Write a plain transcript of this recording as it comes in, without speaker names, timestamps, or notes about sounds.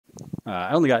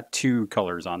I only got 2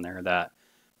 colors on there that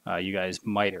you guys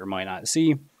might or might not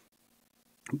see.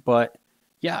 But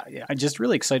yeah, I'm just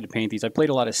really excited to paint these. I played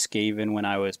a lot of Skaven when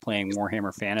I was playing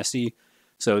Warhammer Fantasy,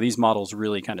 so these models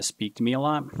really kind of speak to me a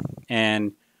lot.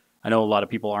 And I know a lot of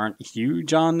people aren't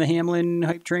huge on the Hamelin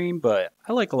hype train, but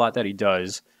I like a lot that he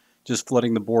does. Just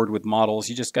flooding the board with models,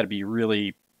 you just got to be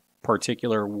really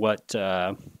particular what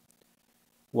strats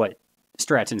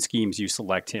and schemes you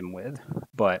select him with.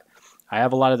 But I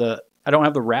have a lot of I don't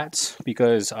have the rats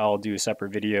because I'll do a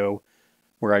separate video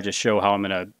where I just show how I'm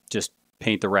gonna just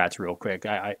paint the rats real quick.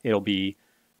 It'll be,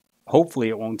 hopefully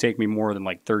it won't take me more than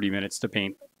like 30 minutes to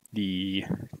paint the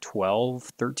 12,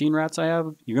 13 rats I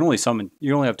have. You can only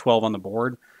have 12 on the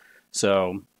board.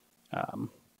 So,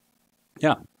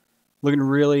 yeah, looking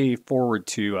really forward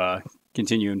to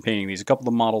continuing painting these. A couple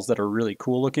of models that are really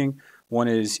cool looking. One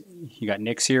is, you got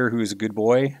Nyx here, who's a good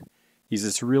boy. He's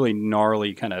this really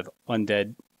gnarly kind of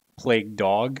undead plague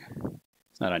dog.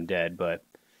 It's not undead, but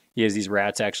he has these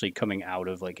rats actually coming out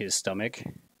of like his stomach.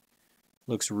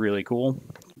 Looks really cool.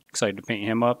 Excited to paint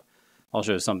him up. I'll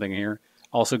show something here.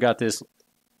 Also got this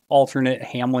alternate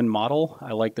Hamelin model.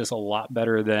 I like this a lot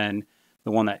better than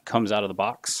the one that comes out of the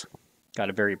box. Got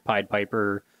a very Pied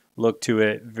Piper look to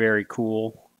it. Very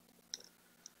cool.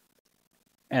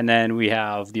 And then we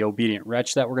have the Obedient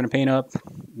Wretch that we're going to paint up.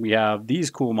 We have these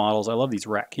cool models. I love these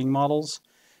Rat King models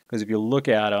because if you look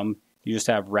at them, you just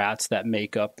have rats that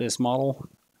make up this model.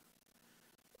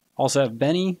 Also have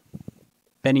Benny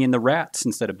and the Rats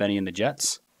instead of Benny and the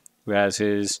Jets, who has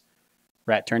his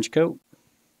rat trench coat.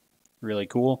 Really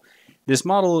cool. This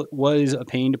model was a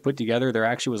pain to put together. There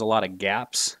actually was a lot of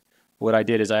gaps. What I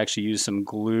did is I actually used some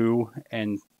glue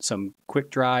and some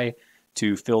quick dry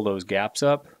to fill those gaps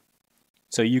up.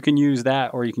 So you can use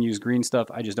that or you can use green stuff.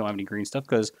 I just don't have any green stuff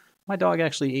because my dog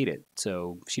actually ate it.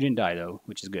 So she didn't die though,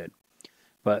 which is good.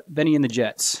 But Benny and the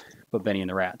Jets, but Benny and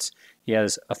the Rats. He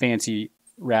has a fancy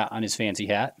rat on his fancy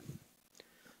hat.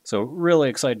 So really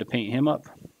excited to paint him up.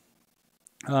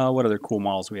 What other cool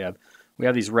models we have? We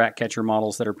have these rat catcher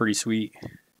models that are pretty sweet.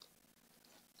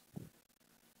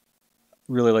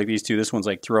 Really like these two. This one's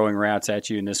like throwing rats at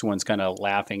you, and this one's kind of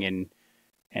laughing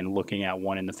and looking at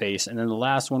one in the face. And then the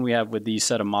last one we have with these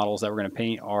set of models that we're going to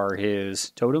paint are his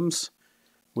totems,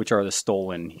 which are the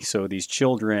stolen. So these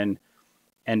children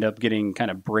end up getting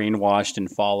kind of brainwashed and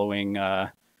following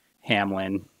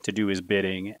Hamelin to do his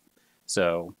bidding.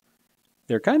 So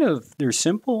they're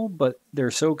simple, but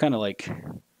they're so kind of like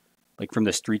from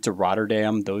the streets of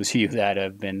Rotterdam. Those of you that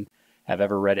have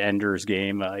ever read Ender's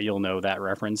Game, you'll know that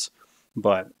reference.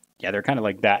 But yeah, they're kind of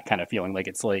like that kind of feeling. Like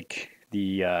it's like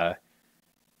the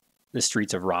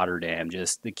streets of Rotterdam.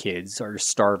 Just the kids are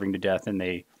starving to death, and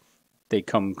they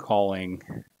come calling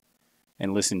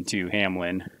and listen to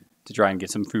Hamelin to try and get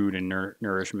some food and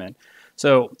nourishment.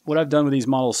 So what I've done with these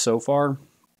models so far,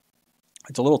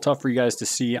 it's a little tough for you guys to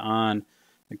see on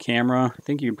the camera. I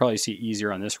think you can probably see it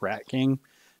easier on this Rat King.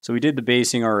 So we did the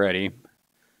basing already.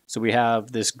 So we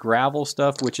have this gravel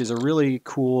stuff, which is a really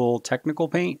cool technical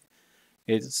paint.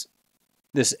 It's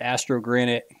this Astro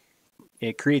Granite.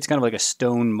 It creates kind of like a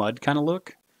stone mud kind of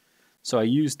look. So I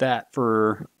used that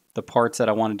for the parts that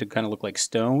I wanted to kind of look like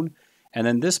stone. And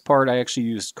then this part I actually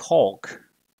used caulk.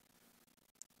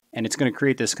 And it's going to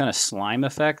create this kind of slime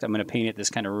effect. I'm going to paint it this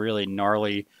kind of really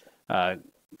gnarly kind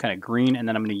of green. And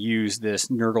then I'm going to use this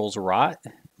Nurgle's Rot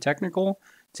technical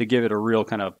to give it a real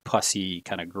kind of pussy,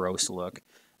 kind of gross look.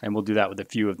 And we'll do that with a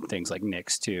few of things like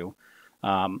Nyx too.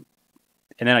 And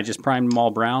then I just primed them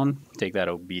all brown. Take that,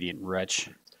 Obedient Wretch.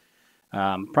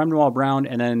 Primed them all brown,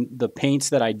 and then the paints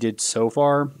that I did so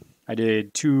far, I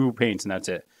did 2 paints and that's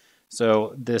it.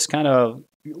 So this kind of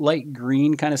light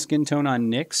green kind of skin tone on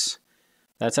Nyx,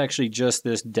 that's actually just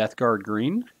this Death Guard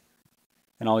green.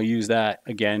 And I'll use that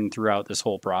again throughout this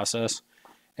whole process.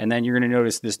 And then you're going to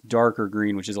notice this darker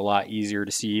green, which is a lot easier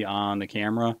to see on the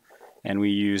camera. And we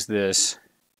use this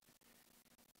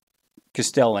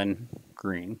Castellan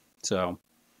green. So,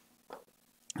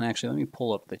 and actually, let me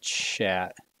pull up the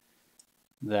chat.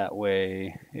 That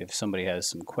way, if somebody has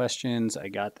some questions, I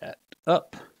got that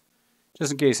up.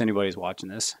 Just in case anybody's watching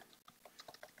this.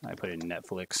 I put it in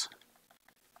Netflix.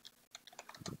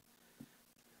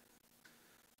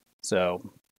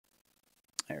 So,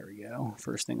 there we go.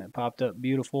 First thing that popped up,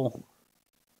 beautiful.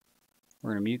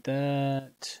 We're going to mute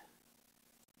that.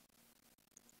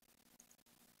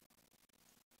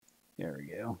 There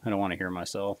we go. I don't want to hear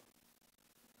myself.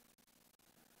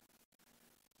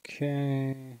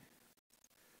 Okay.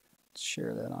 Let's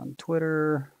share that on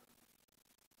Twitter.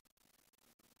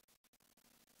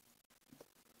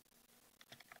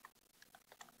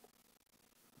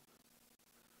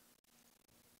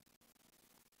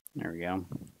 There we go.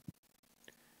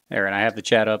 There, and I have the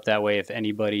chat up that way if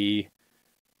anybody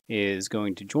is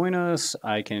going to join us,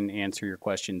 I can answer your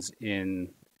questions in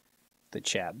the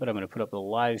chat. But I'm going to put up the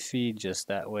live feed just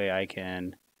that way I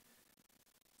can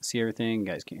see everything. You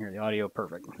guys can hear the audio.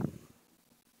 Perfect.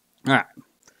 All right.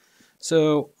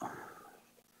 So,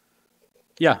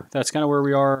 yeah, that's kind of where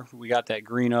we are. We got that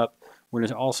green up. We're going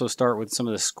to also start with some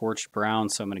of the scorched brown,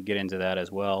 so I'm going to get into that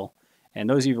as well. And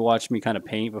those of you who watched me kind of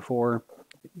paint before,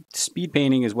 speed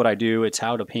painting is what I do. It's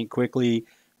how to paint quickly,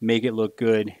 make it look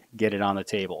good, get it on the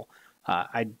table.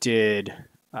 I did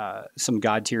some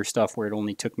God tier stuff where it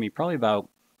only took me probably about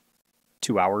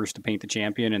 2 hours to paint the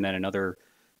champion and then another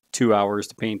 2 hours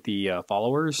to paint the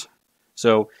followers.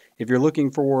 So if you're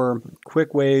looking for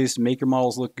quick ways to make your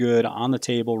models look good on the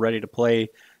table, ready to play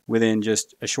within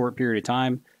just a short period of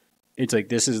time, it's like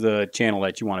this is the channel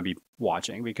that you want to be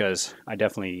watching, because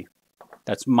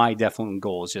that's my definite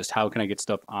goal, is just how can I get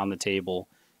stuff on the table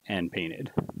and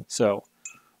painted. So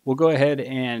we'll go ahead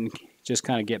and just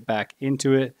kind of get back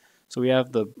into it. So we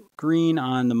have the green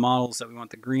on the models that we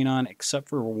want the green on, except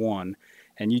for one.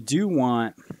 And you do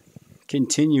want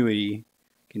continuity,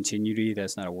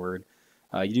 that's not a word.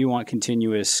 You do want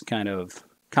continuous kind of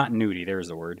continuity, there's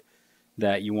the word,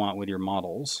 that you want with your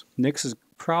models. Nyx is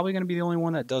probably going to be the only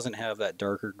one that doesn't have that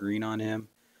darker green on him,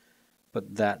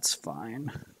 but that's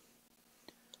fine.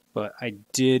 But I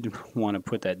did want to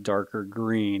put that darker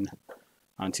green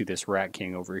onto this Rat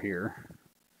King over here.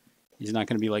 He's not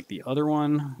going to be like the other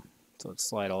one, so let's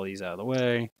slide all these out of the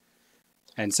way.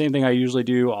 And same thing I usually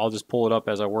do, I'll just pull it up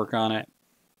as I work on it,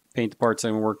 paint the parts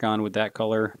I'm going to work on with that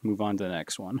color, move on to the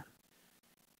next one.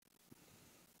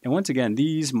 And once again,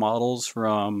 these models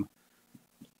from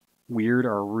Weird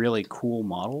are really cool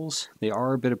models. They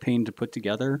are a bit of pain to put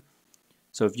together.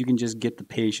 So if you can just get the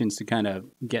patience to kind of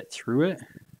get through it,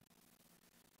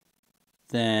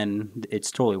 then it's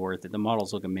totally worth it. The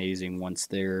models look amazing once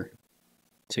they're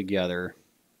together.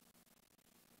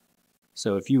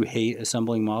 So if you hate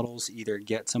assembling models, either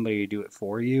get somebody to do it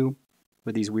for you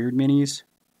with these Weird minis,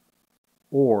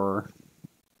 or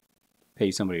pay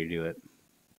somebody to do it.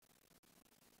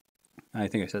 I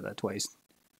think I said that twice.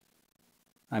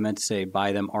 I meant to say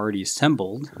buy them already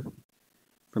assembled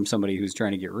from somebody who's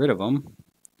trying to get rid of them,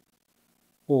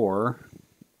 or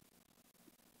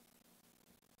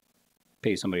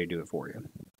pay somebody to do it for you.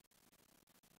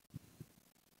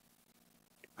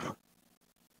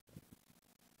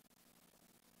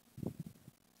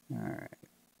 All right.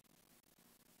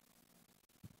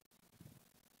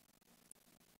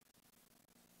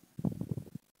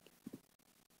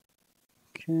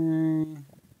 Okay.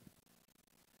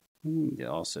 We need to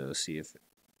also see if,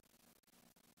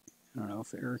 I don't know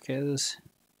if Eric has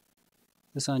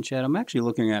this on chat. I'm actually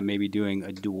looking at maybe doing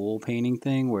a dual painting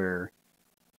thing where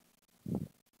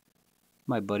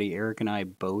my buddy Eric and I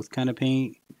both kind of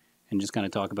paint and just kind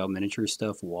of talk about miniature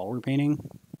stuff while we're painting,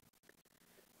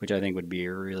 which I think would be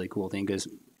a really cool thing, because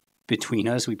between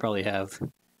us we probably have,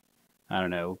 I don't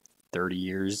know,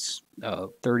 30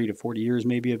 to 40 years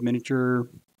maybe of miniature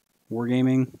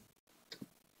wargaming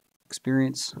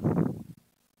experience.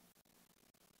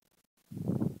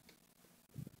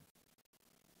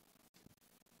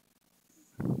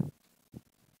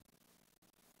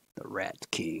 The Rat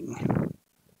King.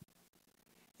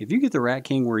 If you get the Rat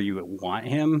King where you want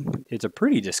him, it's a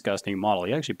pretty disgusting model.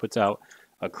 He actually puts out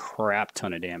a crap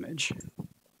ton of damage.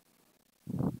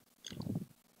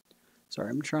 Sorry,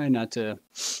 I'm trying not to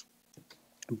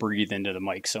breathe into the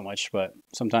mic so much, but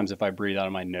sometimes if I breathe out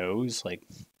of my nose, like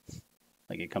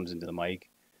it comes into the mic.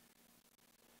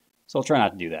 So I'll try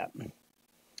not to do that.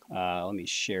 Let me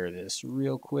share this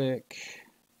real quick.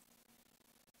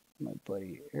 My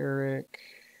buddy Eric,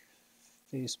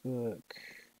 Facebook.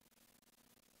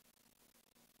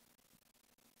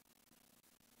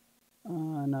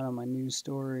 Not on my news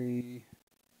story.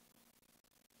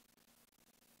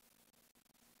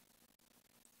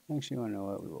 Actually, I want to know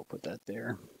what, we will put that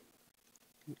there.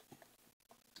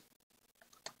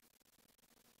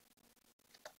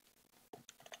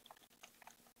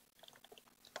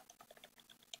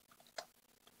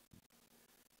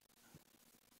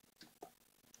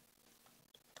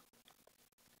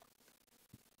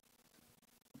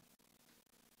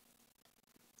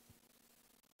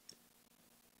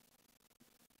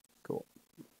 Cool.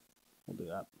 We'll do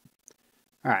that.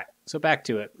 All right, so back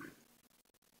to it.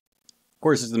 Of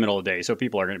course, it's the middle of the day, so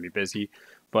people are going to be busy.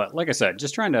 But like I said,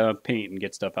 just trying to paint and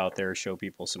get stuff out there, show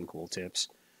people some cool tips.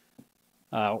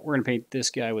 We're going to paint this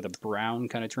guy with a brown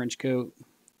kind of trench coat.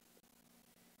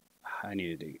 I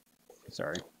needed to,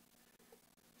 sorry.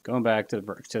 Going back to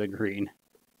the green.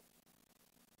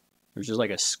 There's just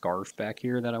like a scarf back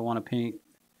here that I want to paint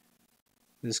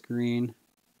this green.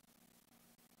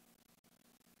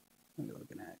 What are you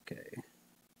looking at? Okay.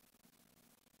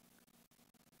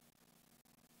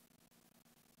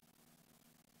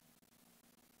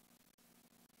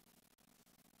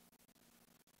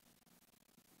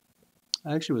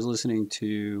 I actually was listening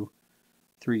to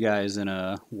Three Guys in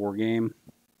a War Game,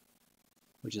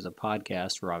 which is a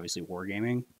podcast for obviously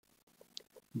wargaming.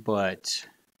 But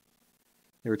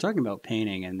they were talking about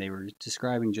painting, and they were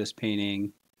describing just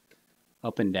painting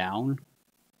up and down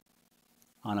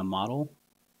on a model,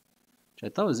 which I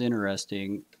thought was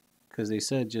interesting because they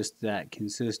said just that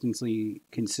consistency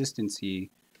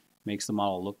makes the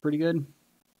model look pretty good.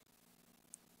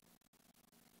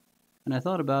 And I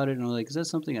thought about it and I was like, is that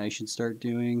something I should start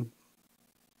doing?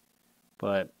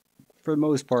 But for the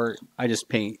most part, I just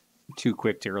paint too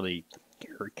quick to really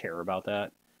care about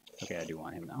that. Okay, I do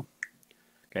want him now.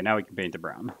 Okay, now we can paint the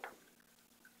brown.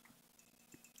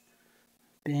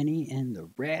 Benny and the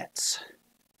Rats.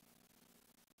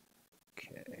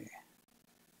 Okay.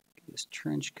 Get this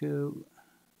trench coat.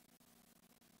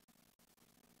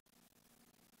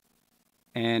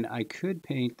 And I could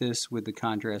paint this with the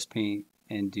contrast paint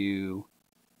and do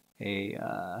a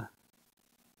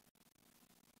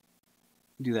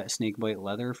do that snakebite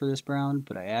leather for this brown,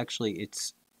 but I actually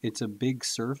it's a big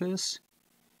surface,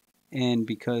 and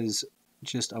because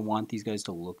just I want these guys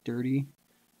to look dirty,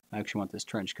 I actually want this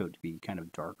trench coat to be kind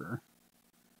of darker.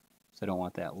 So I don't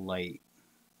want that light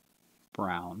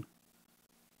brown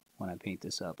when I paint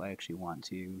this up. I actually want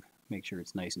to make sure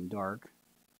it's nice and dark.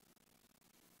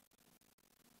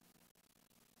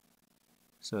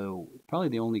 So probably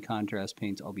the only contrast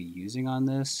paints I'll be using on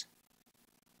this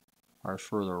are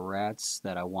for the rats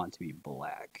that I want to be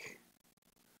black.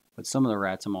 But some of the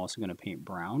rats I'm also going to paint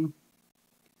brown.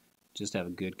 Just to have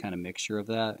a good kind of mixture of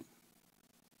that.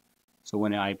 So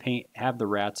when I have the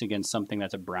rats against something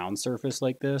that's a brown surface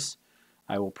like this,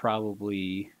 I will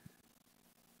probably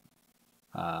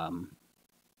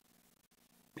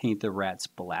paint the rats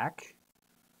black.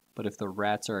 But if the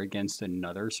rats are against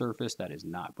another surface that is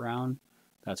not brown,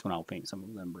 that's when I'll paint some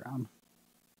of them brown.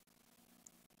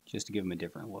 Just to give them a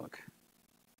different look.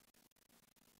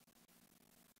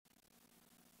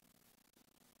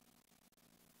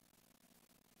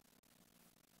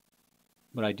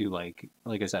 But I do like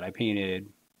I said, I painted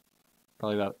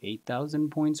probably about 8,000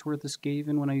 points worth of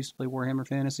Skaven when I used to play Warhammer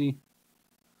Fantasy.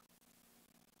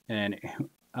 And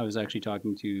I was actually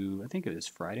talking to, I think it was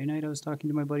Friday night, I was talking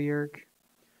to my buddy Eric,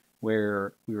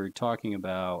 where we were talking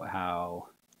about how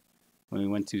when we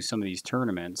went to some of these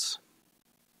tournaments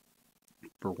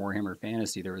for Warhammer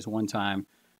Fantasy, there was one time,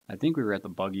 I think we were at the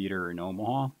Bug Eater in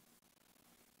Omaha,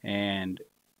 and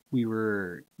we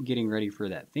were getting ready for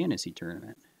that fantasy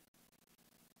tournament.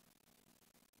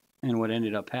 And what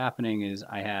ended up happening is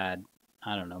I had,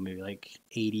 I don't know, maybe like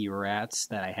 80 rats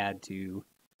that I had to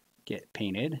get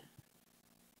painted.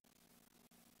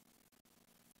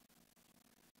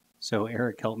 So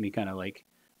Eric helped me kind of like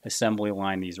assembly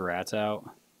line these rats out.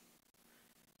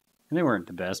 And they weren't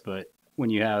the best, but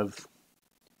when you have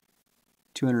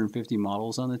 250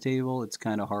 models on the table, it's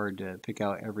kind of hard to pick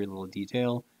out every little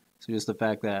detail. So just the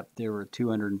fact that there were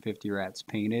 250 rats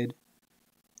painted,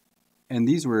 and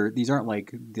these aren't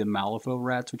like the Malifaux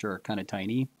rats, which are kind of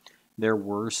tiny. There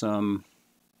were some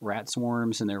rat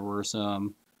swarms and there were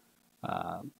some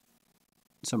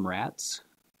rats,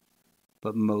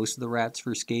 but most of the rats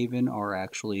for Skaven are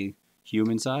actually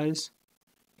human size,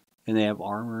 and they have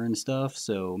armor and stuff,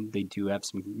 so they do have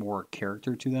some more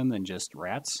character to them than just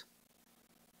rats.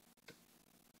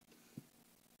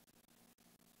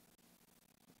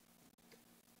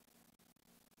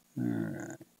 All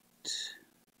right.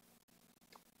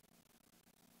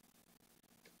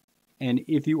 And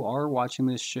if you are watching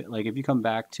this shit, like if you come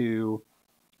back to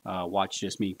watch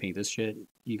just me paint this shit,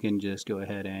 you can just go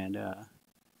ahead and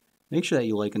make sure that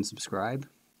you like and subscribe.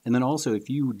 And then also, if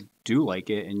you do like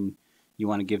it and you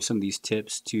want to give some of these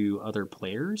tips to other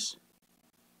players,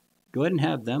 go ahead and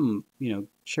have them,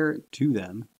 share it to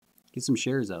them. Get some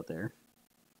shares out there.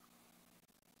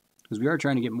 Because we are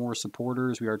trying to get more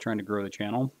supporters. We are trying to grow the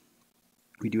channel.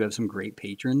 We do have some great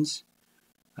patrons.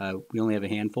 We only have a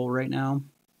handful right now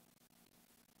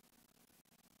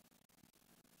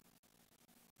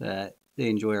that they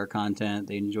enjoy our content.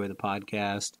 They enjoy the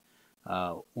podcast.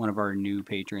 One of our new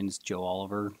patrons, Joe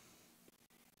Oliver,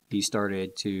 he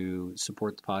started to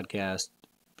support the podcast,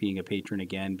 being a patron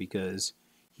again, because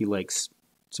he likes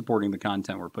supporting the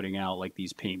content we're putting out, like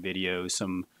these paint videos,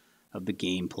 some of the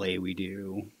gameplay we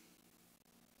do.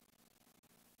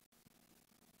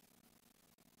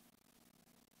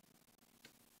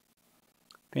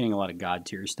 Painting a lot of God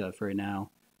tier stuff right now.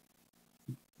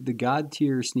 The God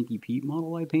tier Sneaky Pete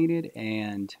model I painted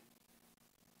and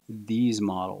these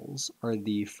models are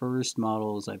the first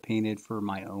models I painted for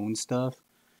my own stuff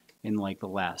in like the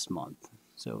last month.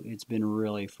 So it's been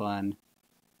really fun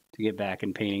to get back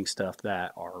and painting stuff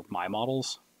that are my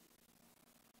models.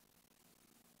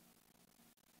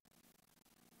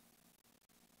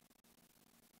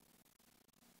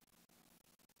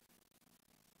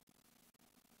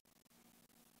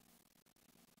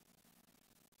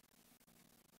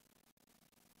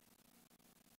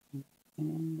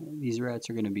 And these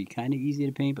rats are going to be kind of easy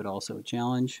to paint, but also a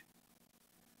challenge.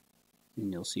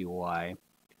 And you'll see why.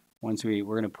 Once we're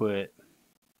going to put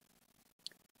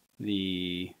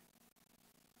the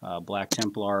Black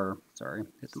Templar, sorry,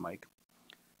 hit the mic,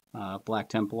 Black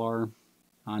Templar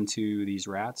onto these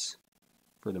rats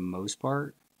for the most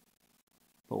part.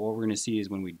 But what we're going to see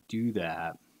is when we do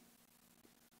that,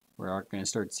 we're going to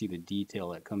start to see the detail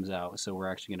that comes out. So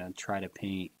we're actually going to try to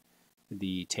paint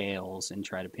the tails and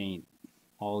try to paint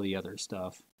all the other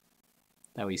stuff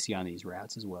that we see on these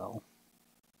rats as well.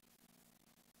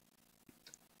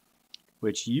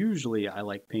 Which usually I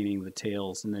like painting the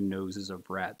tails and the noses of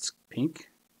rats pink,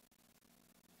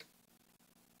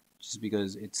 just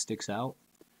because it sticks out,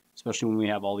 especially when we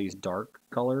have all these dark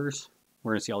colors.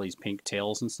 We're gonna see all these pink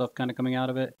tails and stuff kind of coming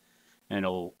out of it, and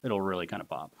it'll really kind of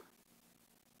pop.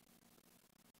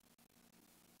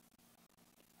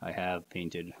 I have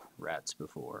painted rats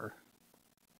before.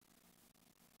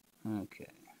 Okay.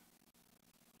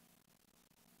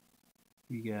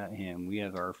 We got him. We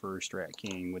have our first Rat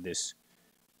King with this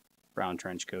brown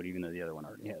trench coat, even though the other one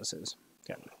already has his.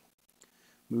 Okay.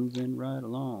 Moving right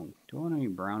along. Do I want any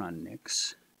brown on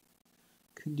Nick's?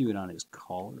 Could do it on his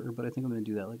collar, but I think I'm going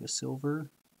to do that like a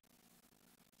silver.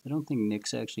 I don't think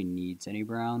Nick's actually needs any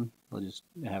brown. I'll just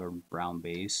have a brown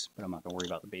base, but I'm not going to worry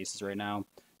about the bases right now.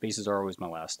 Bases are always my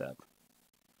last step.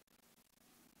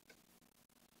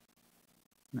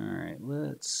 Alright,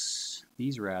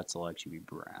 these rats will actually be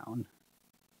brown.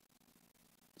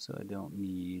 So I don't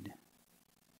need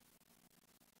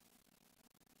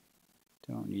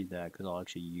that because I'll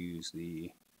actually use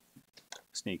the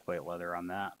snake bite leather on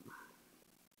that.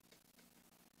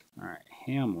 Alright,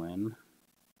 Hamelin.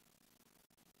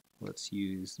 Let's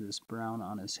use this brown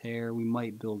on his hair. We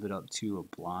might build it up to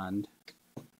a blonde,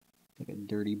 like a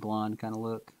dirty blonde kind of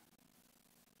look.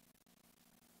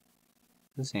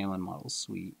 This Hamelin model's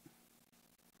sweet.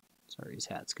 Sorry, his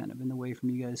hat's kind of in the way from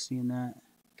you guys seeing that.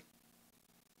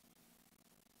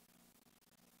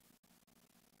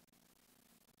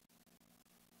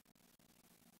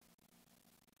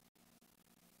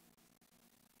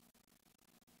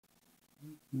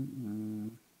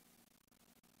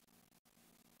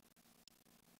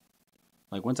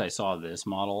 Like once I saw this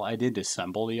model, I did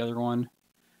assemble the other one,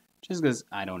 just because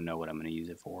I don't know what I'm going to use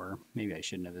it for. Maybe I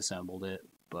shouldn't have assembled it,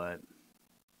 but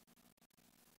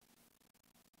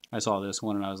I saw this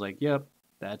one and I was like, yep,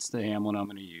 that's the Hamelin I'm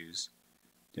going to use.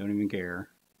 Don't even care.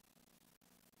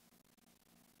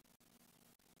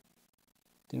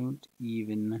 Don't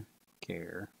even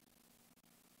care.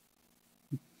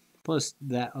 Plus,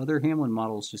 that other Hamelin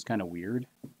model is just kind of weird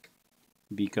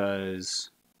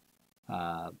because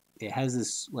it has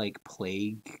this like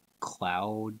plague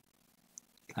cloud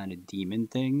kind of demon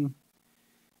thing,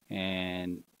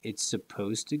 and it's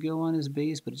supposed to go on his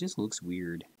base, but it just looks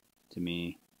weird to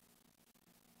me.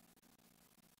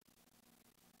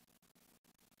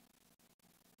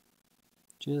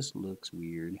 Just looks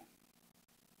weird.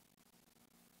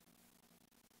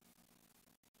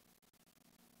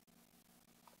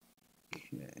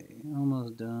 Okay,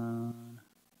 almost done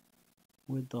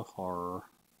with the horror.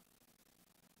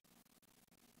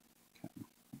 Okay.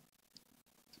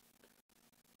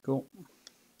 Cool.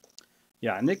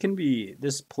 Yeah, and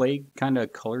this plague kind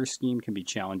of color scheme can be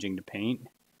challenging to paint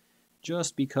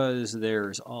just because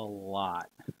there's a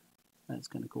lot. That's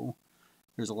kind of cool.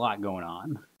 There's a lot going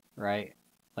on, right?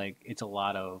 Like, it's a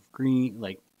lot of green,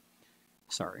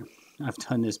 sorry. I've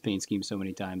done this paint scheme so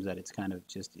many times that it's kind of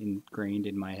just ingrained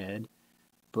in my head.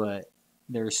 But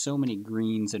there's so many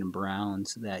greens and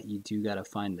browns that you do got to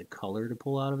find the color to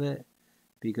pull out of it.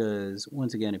 Because,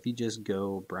 once again, if you just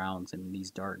go browns and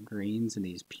these dark greens and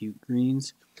these puke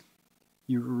greens,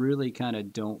 you really kind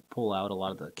of don't pull out a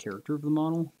lot of the character of the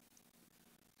model.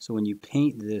 So when you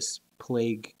paint this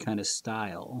plague kind of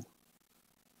style,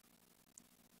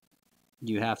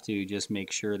 you have to just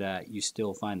make sure that you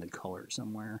still find the color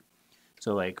somewhere.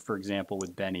 So like, for example,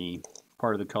 with Benny,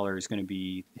 part of the color is going to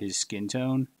be his skin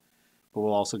tone, but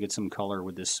we'll also get some color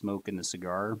with the smoke in the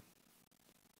cigar.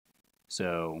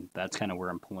 So that's kind of where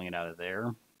I'm pulling it out of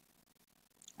there.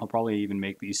 I'll probably even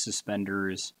make these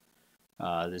suspenders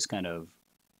this kind of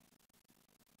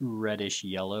reddish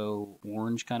yellow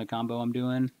orange kind of combo I'm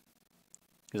doing,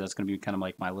 because that's going to be kind of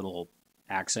like my little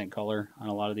accent color on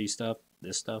a lot of these stuff.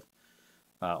 This stuff.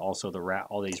 Also,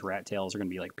 all these rat tails are going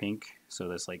to be like pink, so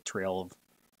this like trail of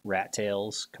rat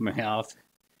tails coming off.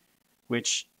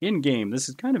 Which in game, this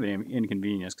is kind of an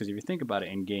inconvenience, because if you think about it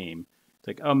in game, it's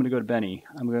like, oh, I'm going to go to Benny.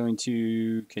 I'm going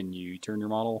to. Can you turn your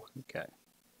model? Okay.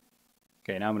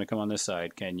 Okay, now I'm going to come on this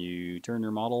side. Can you turn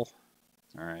your model?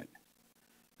 All right.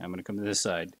 I'm going to come to this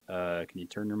side. Can you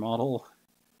turn your model?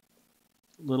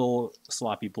 Little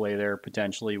sloppy play there,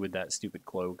 potentially, with that stupid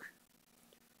cloak.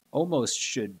 Almost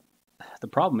should... The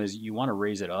problem is you want to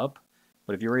raise it up,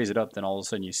 but if you raise it up, then all of a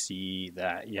sudden you see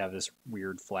that you have this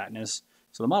weird flatness.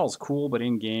 So the model's cool, but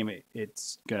in-game,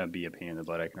 it's going to be a pain in the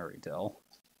butt, I can already tell.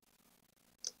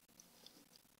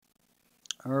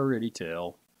 Already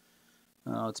tell.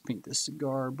 Let's paint this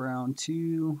cigar brown,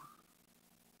 too.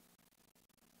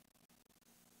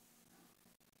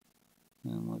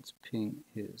 And let's paint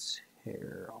his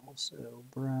hair also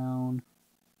brown.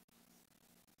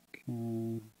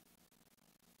 Okay.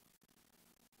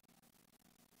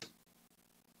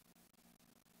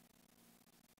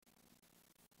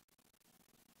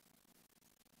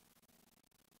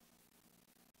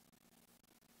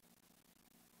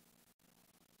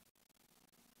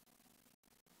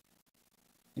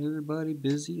 Everybody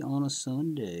busy on a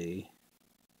Sunday.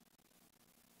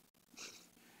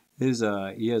 He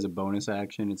has a bonus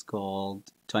action. It's called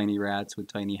Tiny Rats with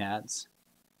Tiny Hats,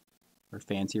 or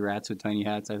Fancy Rats with Tiny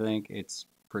Hats. I think it's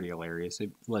pretty hilarious. It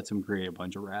lets him create a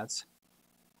bunch of rats.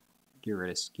 Get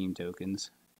rid of scheme tokens.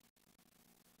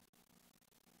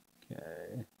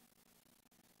 Okay.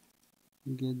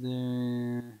 Good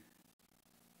there.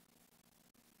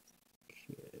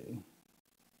 Okay.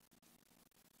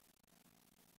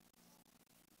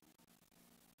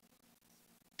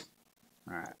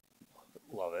 All right.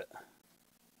 Love it.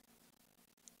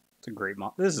 It's a great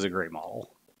model. This is a great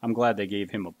model. I'm glad they gave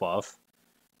him a buff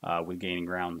with Gaining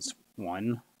Grounds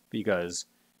 1, because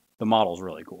the model's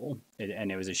really cool.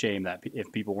 And it was a shame that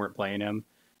if people weren't playing him,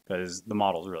 because the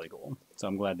model's really cool. So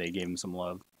I'm glad they gave him some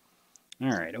love. All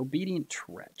right, Obedient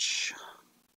Tretch.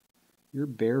 You're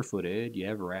barefooted. You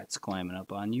have rats climbing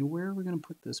up on you. Where are we going to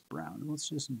put this brown? Let's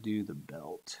just do the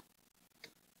belt.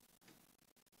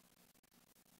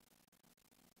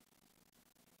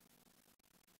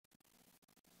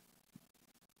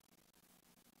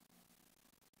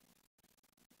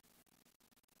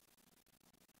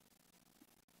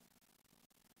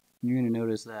 You're going to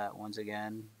notice that, once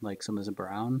again, like some of the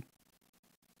brown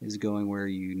is going where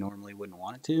you normally wouldn't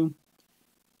want it to.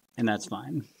 And that's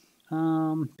fine,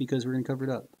 because we're going to cover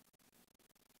it up.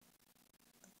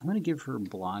 I'm going to give her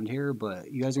blonde hair,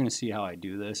 but you guys are going to see how I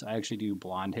do this. I actually do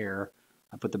blonde hair.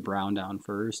 I put the brown down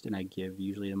first, and I give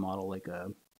usually the model like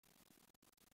a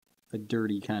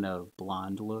dirty kind of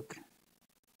blonde look.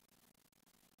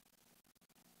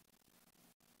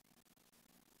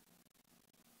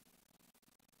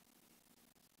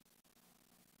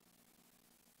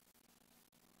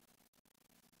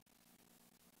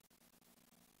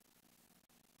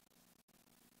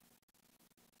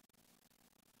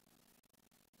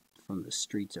 From the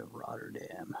streets of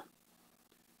Rotterdam.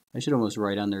 I should almost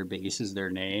write on their bases their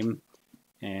name,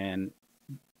 and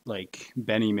like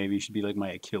Benny maybe should be like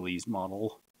my Achilles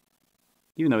model,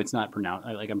 even though it's not pronounced.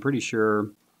 I'm pretty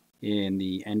sure in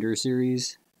the Ender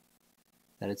series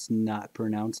that it's not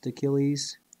pronounced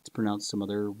Achilles. It's pronounced some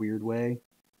other weird way.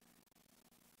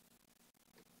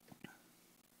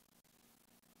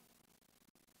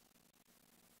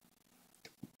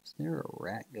 Is there a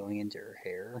rat going into her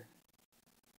hair?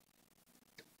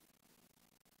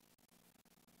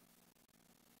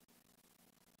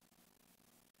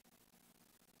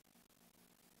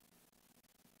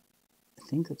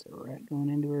 I think that's a rat going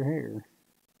into her hair.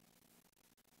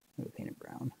 I'm gonna paint it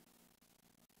brown.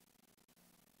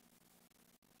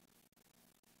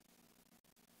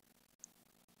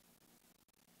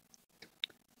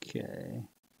 Okay.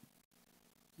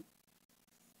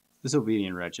 This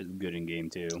Obedient Wretch is good in game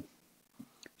too.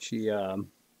 She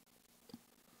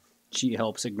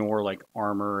helps ignore like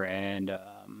armor and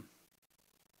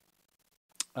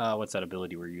what's that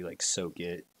ability where you like soak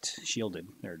it? Shielded.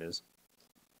 There it is.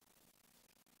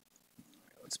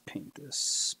 Let's paint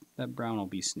this. That brown will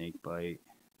be Snakebite.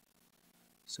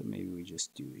 So maybe we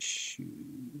just do his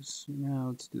shoes. No,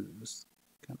 let's do this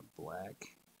kind of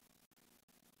black.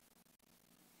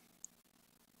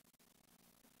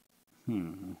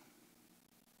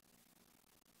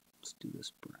 Let's do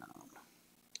this brown.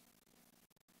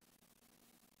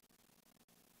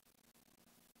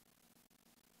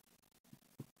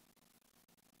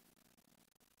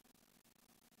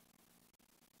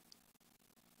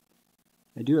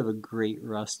 I do have a great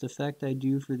rust effect I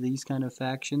do for these kind of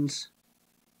factions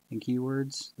and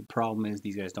keywords. The problem is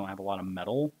these guys don't have a lot of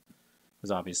metal,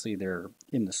 because obviously they're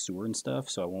in the sewer and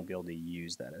stuff, so I won't be able to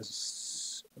use that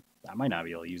as... I might not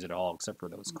be able to use it at all except for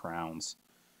those crowns,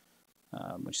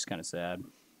 which is kind of sad.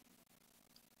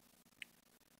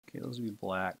 Okay, those will be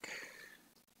black.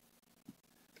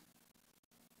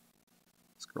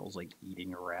 This girl's like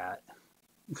eating a rat.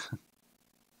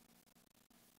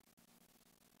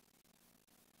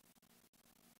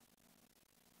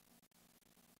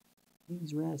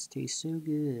 These rats taste so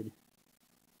good.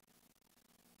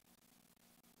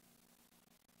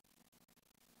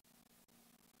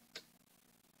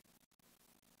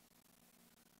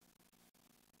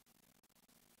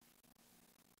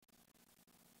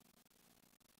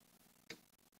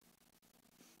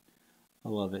 I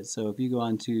love it. So if you go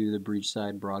onto the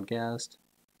Breachside broadcast,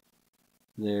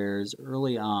 there's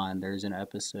early on there's an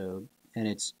episode, and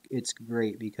it's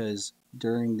great because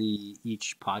during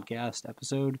each podcast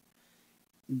episode,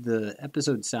 the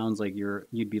episode sounds like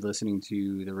you'd be listening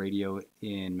to the radio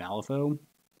in Malifaux.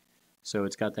 So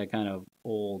it's got that kind of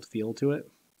old feel to it,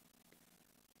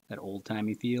 that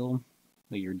old-timey feel,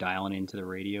 like you're dialing into the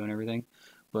radio and everything.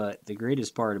 But the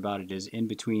greatest part about it is in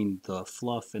between the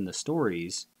fluff and the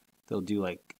stories, they'll do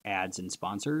like ads and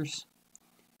sponsors.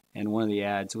 And one of the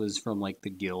ads was from like the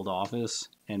guild office,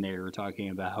 and they were talking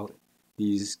about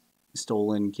these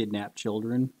stolen, kidnapped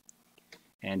children,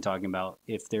 and talking about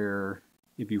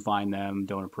if you find them,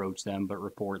 don't approach them, but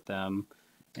report them.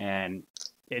 And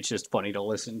it's just funny to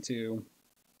listen to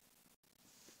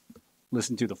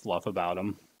the fluff about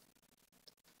them.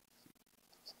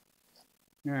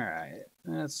 All right,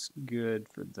 that's good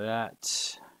for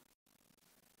that.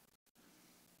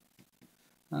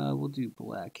 We'll do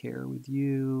black hair with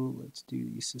you. Let's do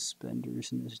these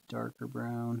suspenders in this darker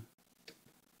brown.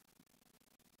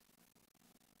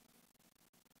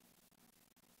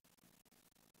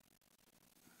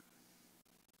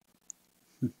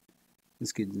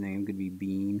 This kid's name could be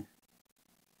Bean.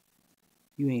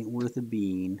 You ain't worth a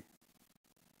bean.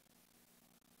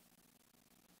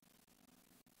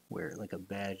 Wear it like a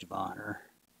badge of honor.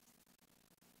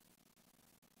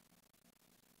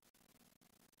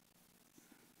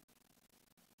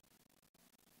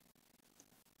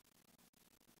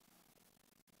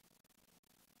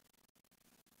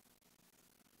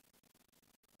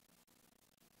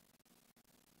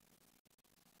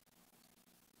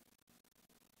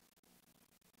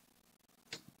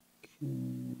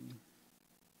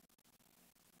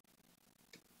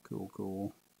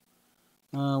 Cool.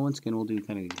 Once again, we'll do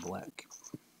kind of black.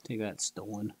 Take that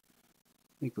stolen.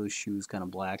 Make those shoes kind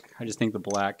of black. I just think the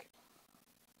black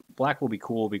will be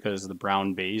cool because the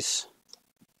brown base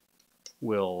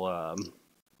will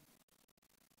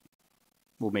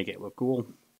make it look cool.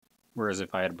 Whereas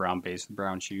if I had a brown base with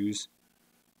brown shoes,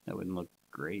 that wouldn't look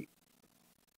great.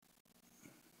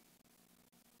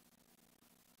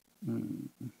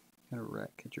 Got a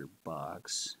rat catcher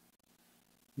box.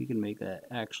 We can make that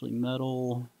actually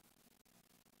metal.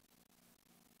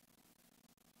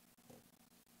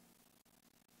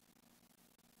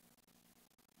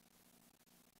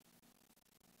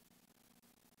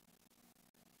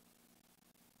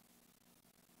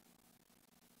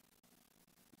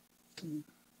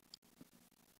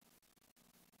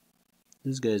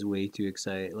 This guy's way too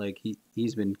excited. Like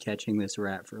he's been catching this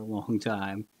rat for a long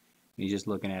time. He's just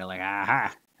looking at it like,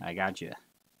 aha, I got you.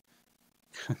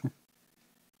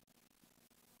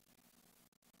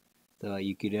 Thought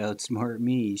you could outsmart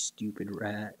me, stupid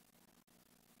rat.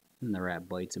 And the rat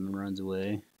bites him and runs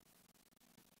away.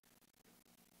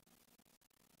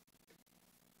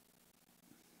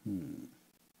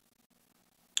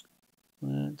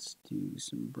 Let's do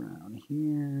some brown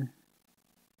here.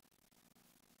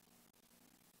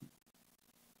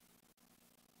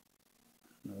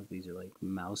 I don't know if these are like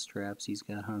mouse traps he's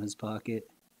got on his pocket.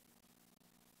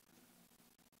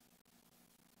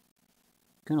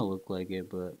 Kind of look like it,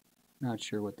 but not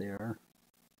sure what they are.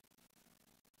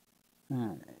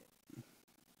 Alright.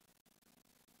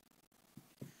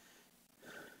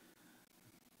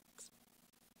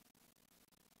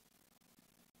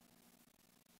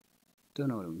 Don't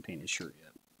know what I'm paint his shirt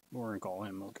yet. We're gonna call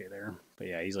him okay there. But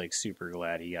yeah, he's like super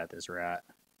glad he got this rat.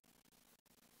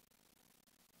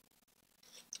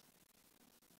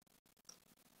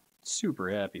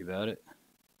 Super happy about it.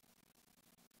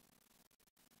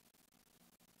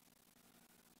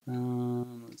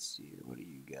 Let's see, what do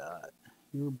you got?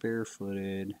 You're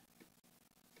barefooted.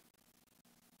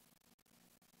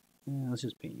 Yeah, let's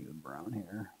just paint you with brown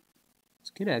hair. This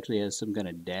kid actually has some kind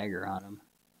of dagger on him.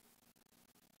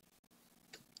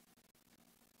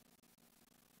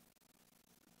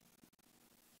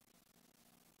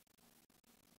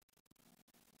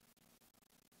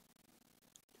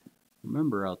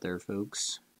 Remember out there,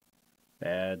 folks,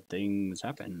 bad things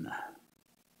happen.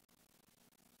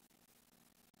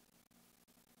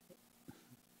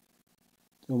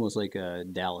 It's almost like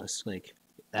Dallas. Like,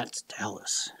 that's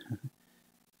Dallas.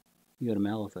 You go to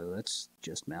Malifaux, that's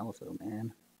just Malifaux,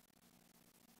 man.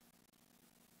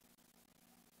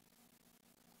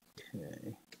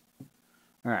 Okay.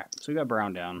 Alright, so we got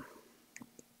brown down.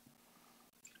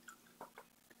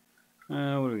 What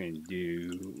are we going to do?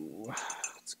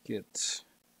 Let's get...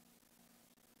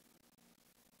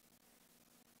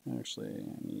 Actually, I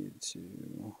need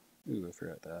to... Ooh, I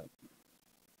forgot that.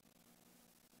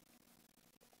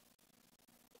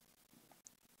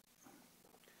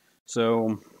 So,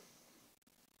 I'm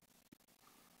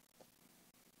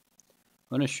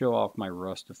going to show off my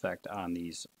rust effect on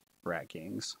these Rat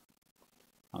Kings.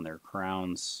 On their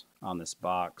crowns, on this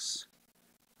box,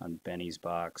 on Benny's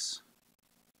box.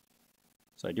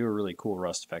 So I do a really cool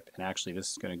rust effect, and actually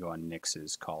this is going to go on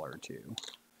Nyx's collar too.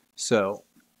 So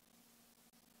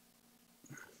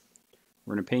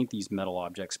we're going to paint these metal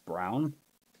objects brown,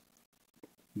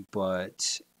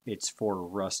 but it's for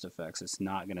rust effects. It's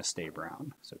not going to stay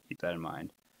brown, so keep that in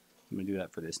mind. I'm going to do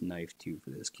that for this knife too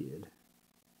for this kid.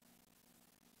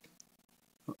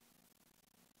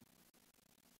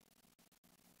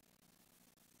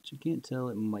 You can't tell,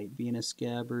 it might be in a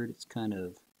scabbard. It's kind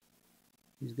of,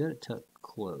 he's got it tucked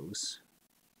close.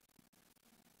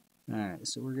 Alright,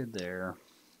 so we're good there.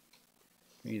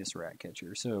 Maybe this rat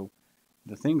catcher. So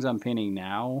the things I'm painting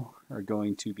now are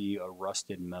going to be a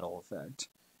rusted metal effect.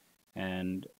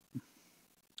 And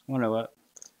I want to know what?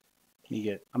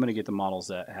 I'm going to get the models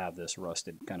that have this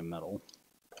rusted kind of metal.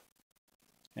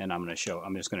 And I'm just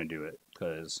going to do it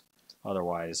because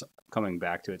otherwise coming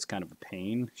back to it's kind of a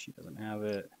pain. She doesn't have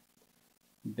it.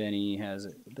 Benny has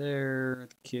it there.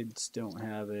 The kids don't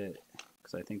have it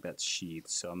because I think that's sheath,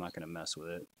 so I'm not going to mess with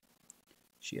it.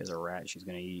 She has a rat she's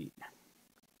going to eat.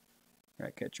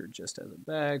 Rat catcher just has a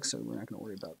bag, so we're not going to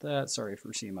worry about that. Sorry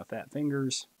for seeing my fat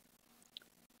fingers.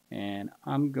 And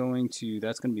I'm going to,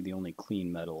 that's going to be the only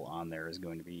clean metal on there is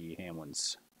going to be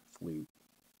Hamelin's flute.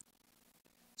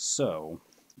 So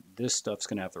this stuff's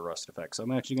going to have the rust effect. So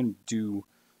I'm actually going to do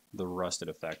the rusted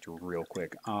effect real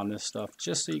quick on this stuff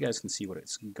just so you guys can see what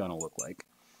it's gonna look like.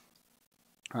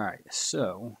 Alright,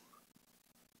 so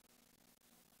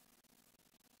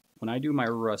when I do my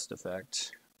rust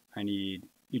effect, you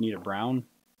need a brown,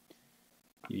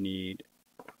 you need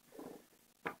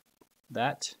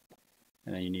that,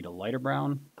 and then you need a lighter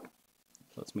brown.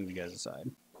 Let's move you guys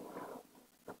aside.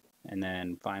 And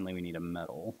then finally we need a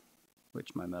metal,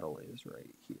 which my metal is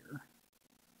right here.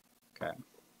 Okay.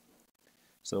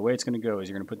 So the way it's going to go is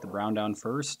you're going to put the brown down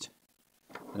first,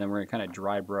 and then we're going to kind of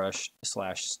dry brush /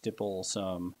 stipple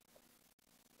some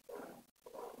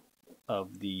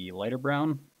of the lighter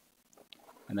brown,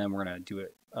 and then we're going to do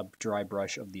a dry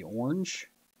brush of the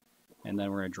orange, and then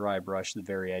we're going to dry brush the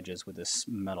very edges with this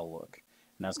metal look.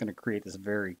 And that's going to create this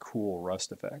very cool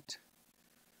rust effect.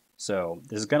 So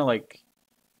this is kind of like,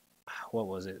 what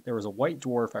was it? There was a white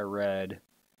dwarf I read,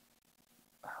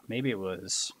 maybe it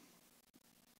was...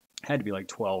 had to be like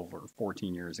 12 or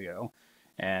 14 years ago,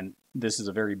 and this is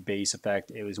a very base effect.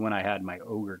 It was when I had my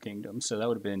Ogre Kingdom, so that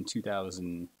would have been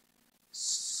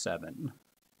 2007.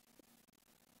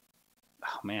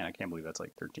 Oh man, I can't believe that's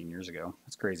like 13 years ago.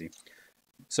 That's crazy.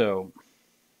 So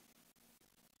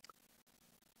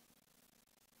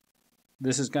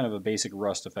this is kind of a basic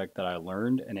rust effect that I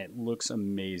learned, and it looks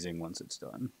amazing once it's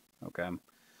done. Okay,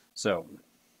 so,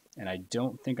 and I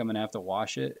don't think I'm gonna have to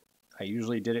wash it. I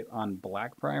usually did it on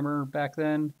black primer back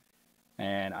then,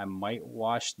 and I might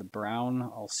wash the brown.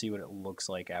 I'll see what it looks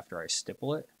like after I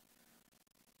stipple it,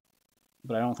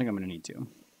 but I don't think I'm going to need to.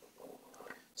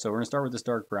 So we're going to start with this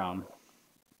dark brown.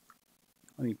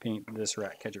 Let me paint this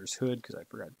rat catcher's hood because I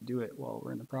forgot to do it while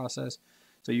we're in the process.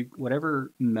 So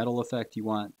whatever metal effect you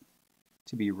want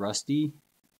to be rusty,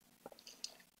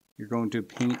 you're going to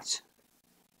paint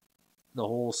the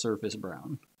whole surface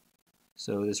brown.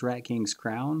 So this Rat King's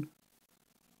crown,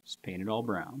 just paint it all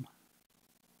brown.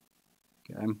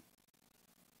 Okay.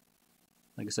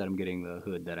 Like I said, I'm getting the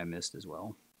hood that I missed as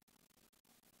well.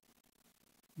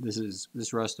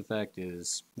 This rust effect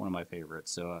is one of my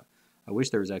favorites. So I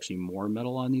wish there was actually more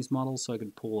metal on these models so I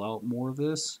could pull out more of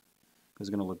this, because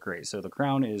it's going to look great. So the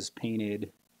crown is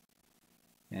painted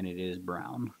and it is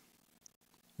brown.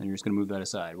 And you're just going to move that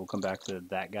aside. We'll come back to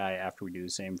that guy after we do the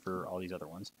same for all these other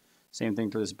ones. Same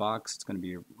thing for this box. It's going to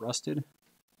be rusted.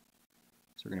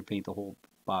 So we're going to paint the whole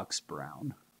box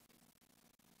brown.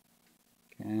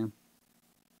 Okay.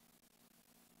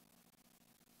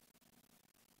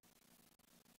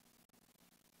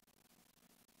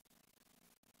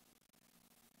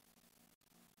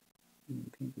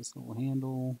 paint this little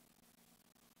handle.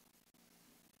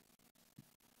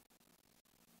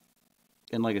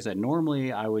 And like I said,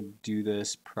 normally I would do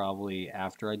this probably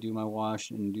after I do my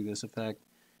wash and do this effect.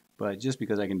 But just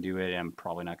because I can do it, I'm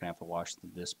probably not going to have to wash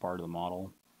this part of the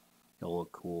model. It'll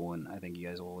look cool, and I think you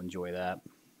guys will enjoy that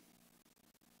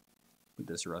with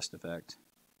this rust effect.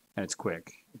 And it's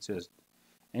quick. It's just,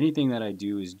 anything that I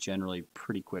do is generally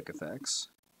pretty quick effects.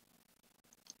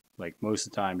 Like most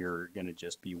of the time you're going to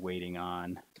just be waiting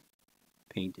on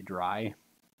paint to dry.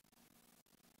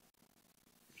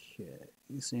 Okay,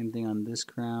 same thing on this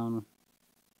crown.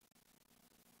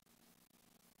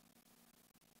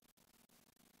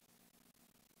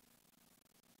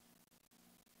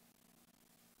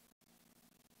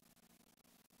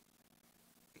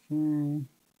 Okay.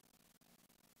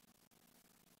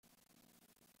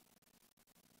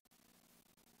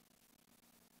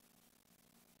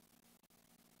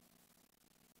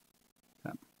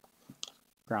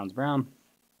 Brown's brown.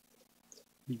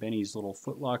 Benny's little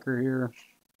footlocker here.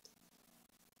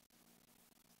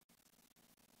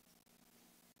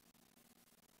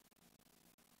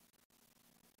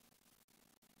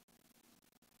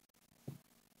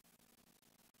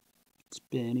 It's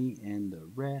Benny and the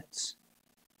rats.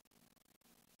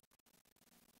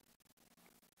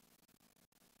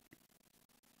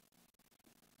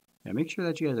 Yeah, make sure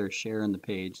that you guys are sharing the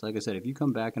page. Like I said, if you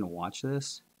come back and watch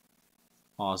this,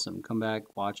 awesome. Come back,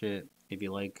 watch it. If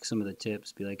you like some of the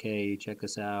tips, be like, hey, check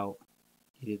this out.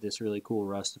 He did this really cool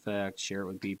rust effect. Share it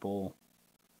with people.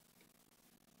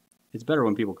 It's better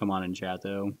when people come on and chat,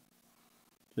 though.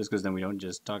 Just because then we don't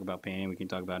just talk about painting. We can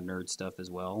talk about nerd stuff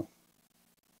as well.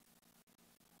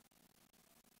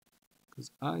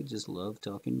 Because I just love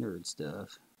talking nerd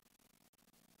stuff.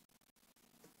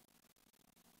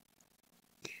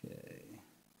 Okay.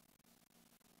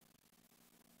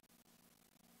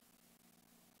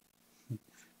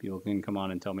 People can come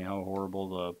on and tell me how horrible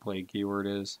the plague keyword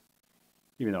is.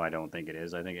 Even though I don't think it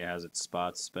is. I think it has its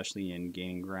spots, especially in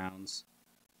gaining grounds.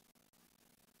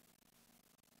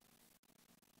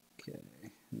 Okay,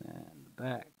 and then the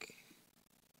back.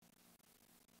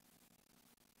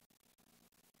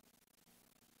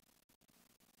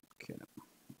 Okay.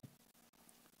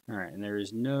 Alright, and there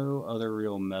is no other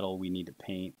real metal we need to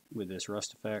paint with this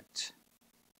rust effect.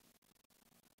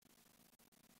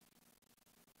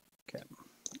 Okay,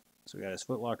 so we got his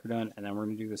footlocker done, and then we're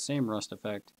going to do the same rust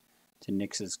effect to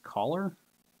Nyx's collar.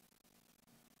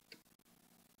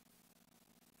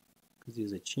 Because he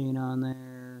has a chain on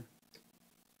there.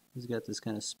 He's got this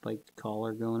kind of spiked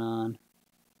collar going on.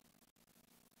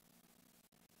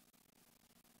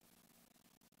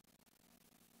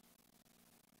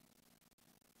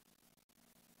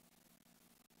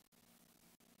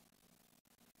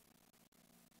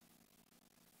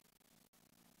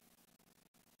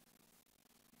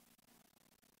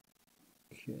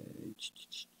 Okay.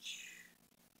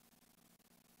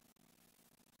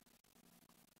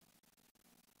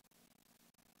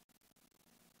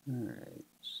 Alright,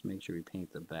 just make sure we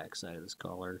paint the back side of this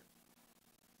collar.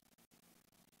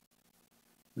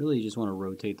 Really, you just want to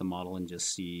rotate the model and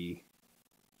just see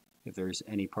if there's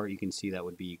any part you can see that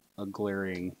would be a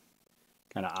glaring,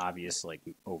 kind of obvious like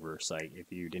oversight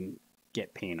if you didn't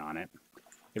get paint on it.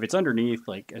 If it's underneath,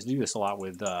 like I do this a lot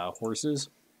with horses,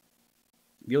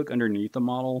 if you look underneath the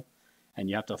model and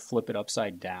you have to flip it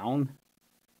upside down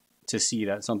to see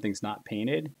that something's not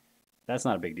painted, that's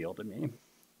not a big deal to me.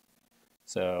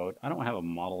 So I don't have a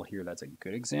model here that's a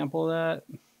good example of that,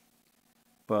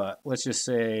 but let's just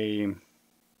say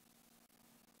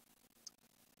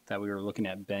that we were looking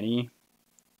at Benny,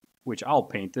 which I'll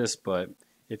paint this, but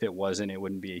if it wasn't, it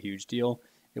wouldn't be a huge deal.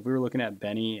 If we were looking at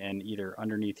Benny and either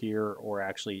underneath here or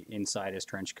actually inside his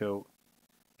trench coat,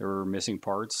 there were missing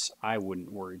parts, I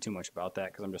wouldn't worry too much about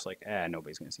that because I'm just like,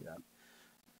 nobody's going to see that.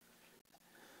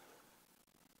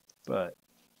 But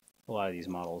a lot of these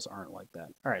models aren't like that.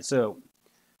 All right, so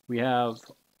we have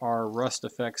our rust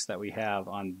effects that we have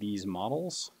on these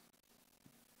models.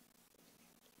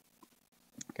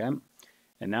 Okay,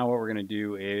 and now what we're going to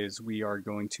do is we are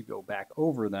going to go back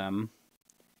over them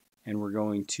and we're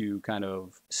going to kind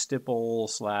of stipple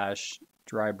 /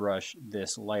 dry brush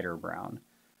this lighter brown.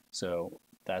 So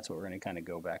that's what we're going to kind of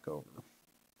go back over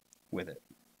with it.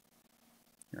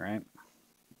 All right.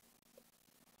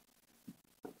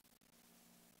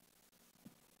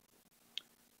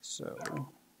 So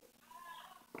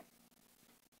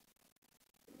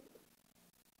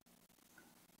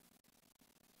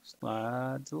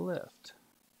slide to the left.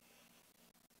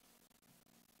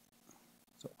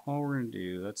 So all we're going to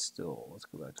do, let's go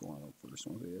back to one of the first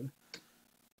ones we did. So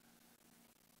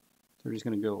we're just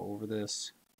going to go over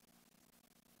this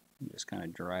Just kind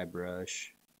of dry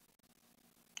brush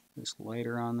this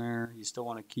lighter on there. You still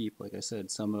want to keep, like I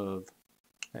said, some of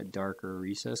that darker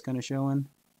recess kind of showing.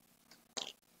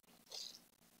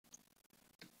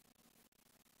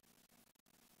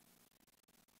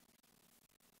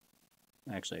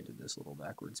 Actually, I did this a little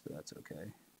backwards, but that's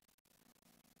okay.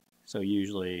 So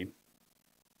usually,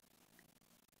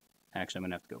 actually I'm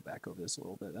going to have to go back over this a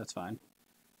little bit. That's fine.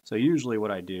 So usually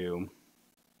what I do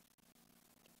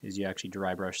is you actually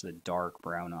dry brush the dark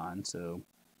brown on. So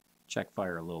check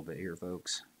fire a little bit here,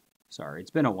 folks. Sorry,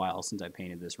 it's been a while since I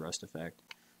painted this rust effect.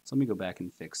 So let me go back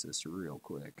and fix this real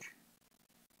quick.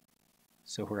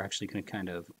 So we're actually going to kind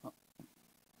of,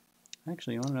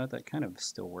 actually, you know, that kind of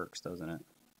still works, doesn't it?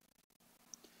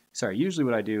 Sorry, usually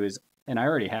what I do is, and I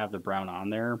already have the brown on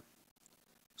there,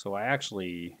 so I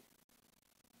actually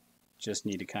just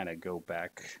need to kind of go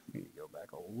back, let me go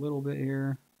back a little bit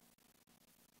here.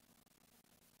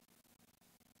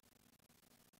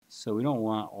 So we don't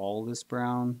want all this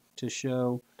brown to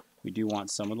show. We do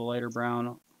want some of the lighter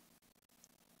brown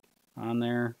on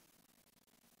there.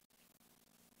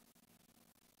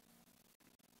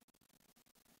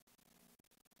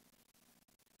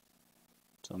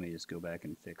 So let me just go back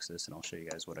and fix this and I'll show you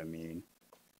guys what I mean.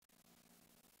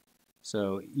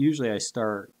 So usually I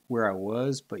start where I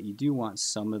was, but you do want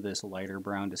some of this lighter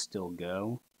brown to still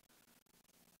go.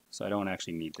 So I don't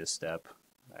actually need this step.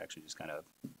 I actually just kind of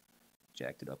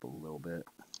jacked it up a little bit.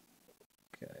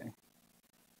 Okay,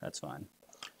 that's fine.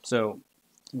 So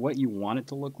what you want it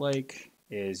to look like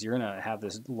is you're gonna have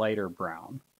this lighter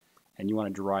brown and you want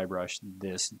to dry brush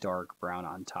this dark brown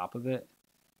on top of it.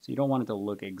 So you don't want it to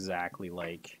look exactly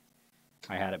like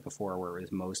I had it before where it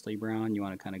was mostly brown. You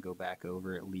want to kind of go back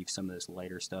over it, leave some of this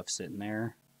lighter stuff sitting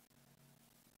there.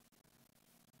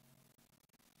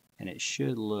 And it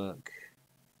should look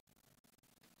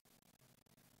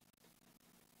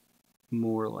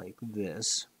more like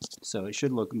this. So it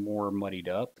should look more muddied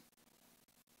up.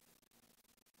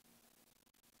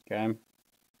 Okay.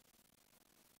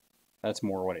 That's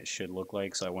more what it should look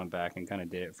like. So I went back and kind of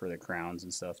did it for the crowns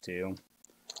and stuff too.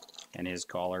 And his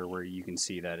collar, where you can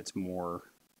see that it's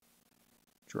more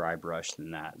dry brush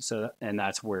than that. So, and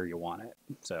that's where you want it.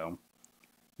 So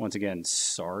once again,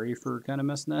 sorry for kind of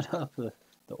messing that up,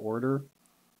 the order.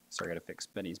 So I got to fix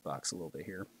Benny's box a little bit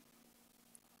here.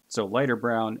 So lighter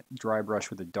brown, dry brush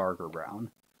with a darker brown.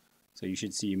 So you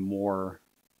should see more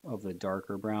of the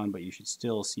darker brown, but you should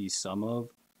still see some of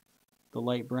the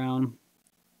light brown,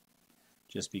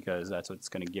 just because that's what's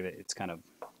going to give it its kind of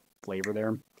flavor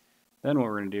there. Then what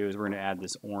we're going to do is we're going to add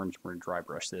this orange. We're going to dry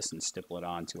brush this and stipple it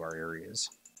onto our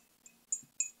areas.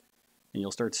 And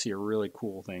you'll start to see a really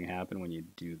cool thing happen when you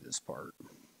do this part.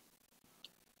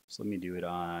 So let me do it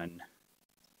on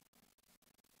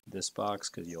this box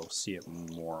because you'll see it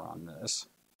more on this.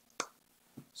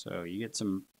 So you get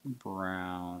some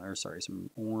brown, or sorry,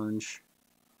 some orange.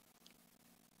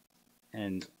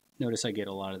 And notice I get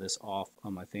a lot of this off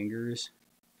on my fingers.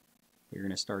 But you're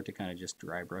going to start to kind of just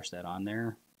dry brush that on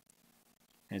there.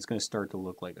 And it's going to start to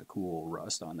look like a cool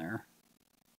rust on there.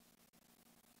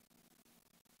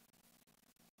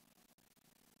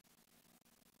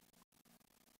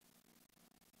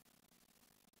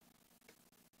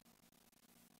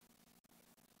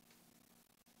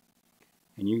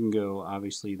 And you can go,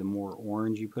 obviously, the more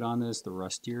orange you put on this, the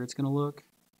rustier it's going to look.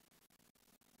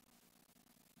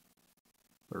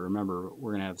 But remember,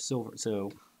 we're going to have silver.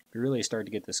 So we really start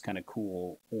to get this kind of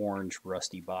cool orange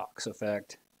rusty box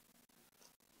effect.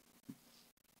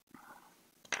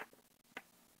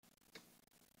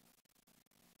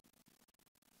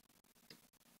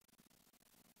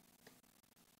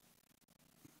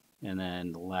 And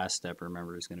then the last step,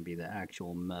 remember, is going to be the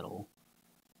actual metal.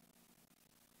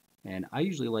 And I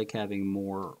usually like having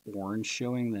more orange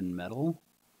showing than metal,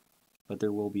 but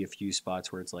there will be a few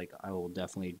spots where it's like I will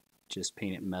definitely just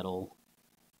paint it metal.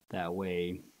 That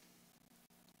way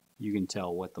you can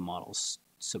tell what the model's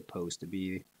supposed to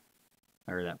be,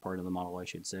 or that part of the model I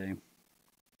should say.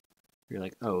 You're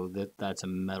like, oh, that's a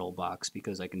metal box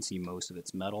because I can see most of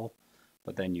it's metal,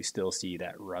 but then you still see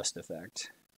that rust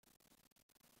effect.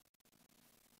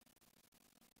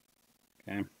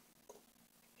 Okay.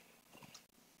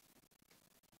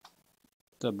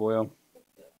 What's up, boyo?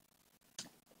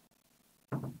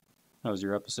 How was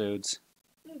your episodes?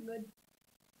 Good.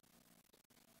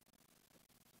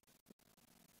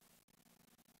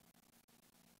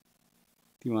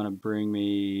 If you want to bring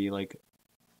me like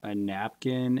a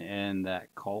napkin and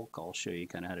that caulk, I'll show you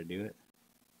kind of how to do it.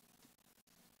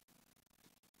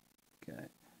 Okay.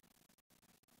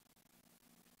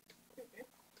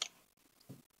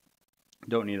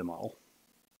 Don't need them all.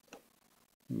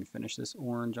 Let me finish this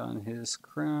orange on his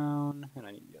crown, and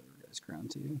I need the other guy's crown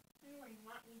too.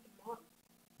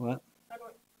 What?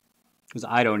 Because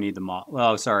I don't need the model.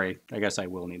 Oh, sorry. I guess I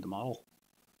will need the model.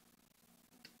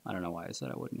 I don't know why I said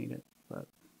I wouldn't need it, but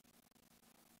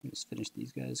just finish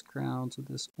these guys' crowns with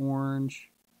this orange.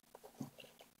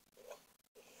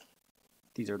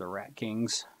 These are the Rat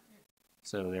Kings.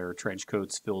 So they're trench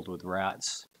coats filled with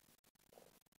rats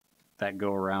that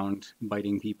go around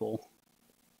biting people.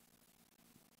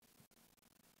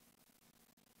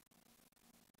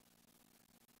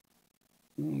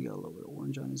 And he got a little bit of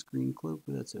orange on his green cloak,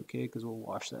 but that's okay because we'll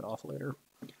wash that off later.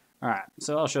 Alright,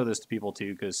 so I'll show this to people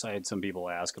too because I had some people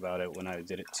ask about it when I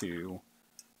did it to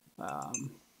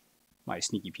my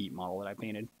Sneaky Pete model that I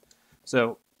painted.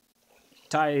 So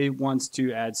Ty wants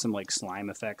to add some like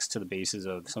slime effects to the bases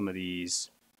of some of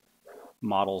these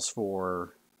models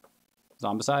for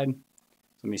Zombicide.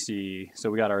 Let me see. So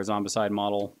we got our Zombicide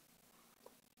model.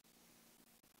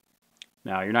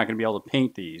 Now you're not going to be able to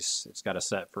paint these. It's got a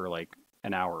set for like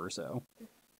an hour or so,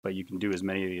 but you can do as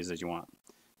many of these as you want.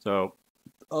 So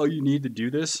all you need to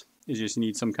do this is just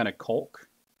need some kind of caulk,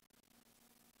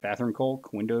 bathroom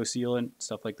caulk, window sealant,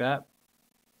 stuff like that.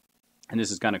 And this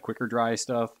is kind of quicker dry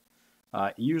stuff.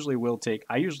 Usually will take,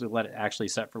 I usually let it actually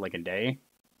set for like a day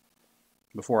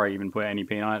before I even put any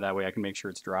paint on it. That way I can make sure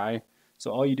it's dry.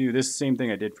 So all you do, this is the same thing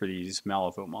I did for these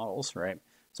Malifaux models, right?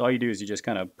 So all you do is you just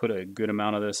kind of put a good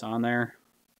amount of this on there.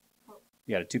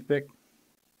 You got a toothpick?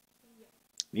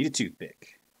 Need a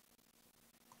toothpick.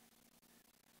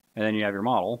 And then you have your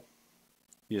model.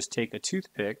 You just take a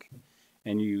toothpick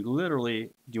and you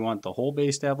literally, do you want the whole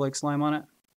base to have like slime on it?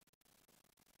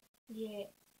 Yeah.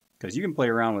 Because you can play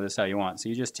around with this how you want. So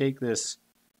you just take this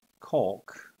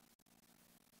caulk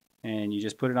and you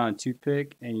just put it on a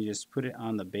toothpick and you just put it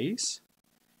on the base.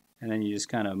 And then you just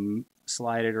kind of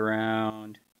slide it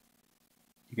around.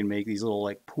 You can make these little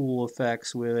like pool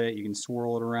effects with it. You can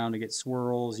swirl it around to get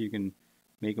swirls. You can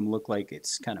make them look like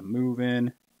it's kind of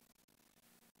moving.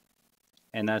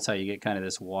 And that's how you get kind of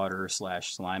this water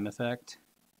slash slime effect.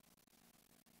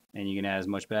 And you can add as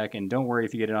much back. And don't worry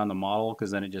if you get it on the model, because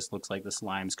then it just looks like the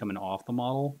slime's coming off the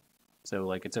model. So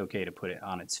like it's okay to put it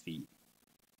on its feet.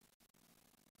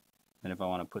 And if I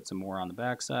want to put some more on the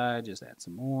back side, just add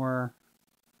some more.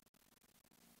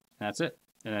 And that's it.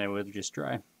 And then it will just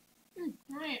dry.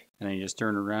 Right. And then you just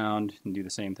turn around and do the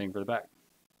same thing for the back.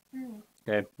 Mm.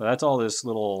 Okay, but that's all this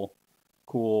little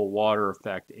cool water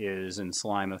effect is, and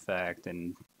slime effect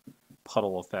and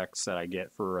puddle effects that I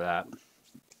get for that.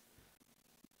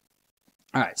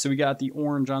 Alright, so we got the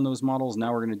orange on those models.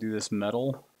 Now we're going to do this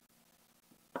metal.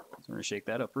 So we're going to shake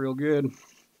that up real good.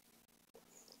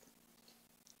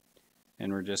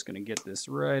 And we're just going to get this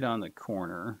right on the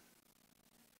corner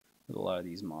with a lot of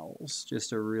these models, just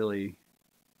to really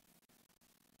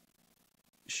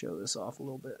show this off a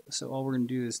little bit. So all we're going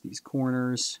to do is these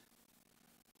corners,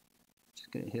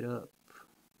 just going to hit up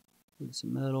with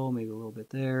some metal, maybe a little bit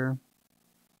there, a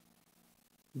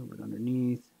little bit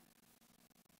underneath.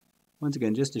 Once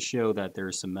again, just to show that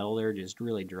there's some metal there, just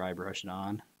really dry brush it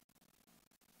on.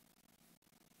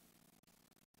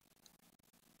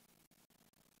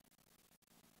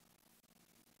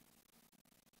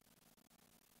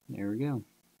 There we go.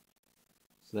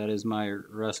 So that is my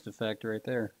rust effect right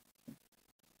there.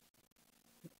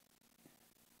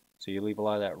 So you leave a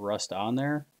lot of that rust on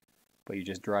there, but you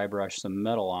just dry brush some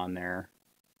metal on there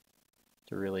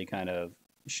to really kind of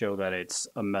show that it's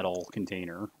a metal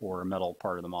container or a metal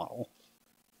part of the model,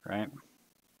 right?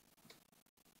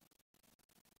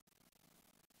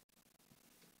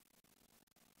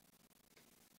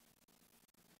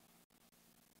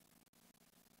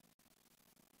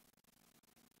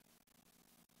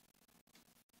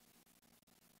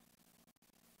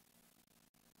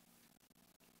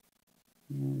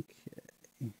 Okay.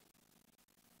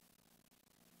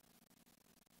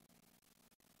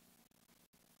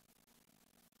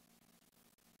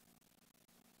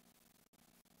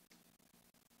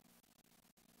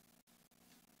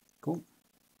 Cool.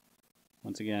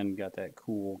 Once again, got that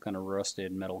cool kind of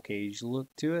rusted metal cage look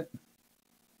to it.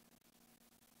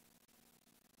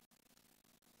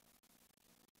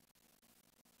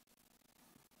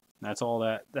 That's all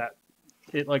that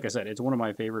it, like I said, it's one of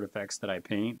my favorite effects that I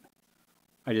paint.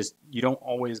 You don't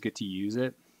always get to use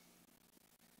it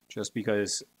just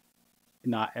because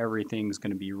not everything's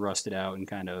going to be rusted out and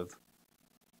kind of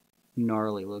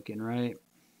gnarly looking, right?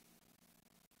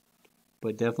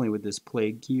 But definitely with this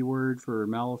plague keyword for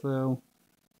Malifaux,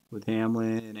 with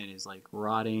Hamelin and his like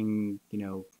rotting, you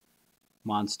know,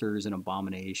 monsters and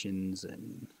abominations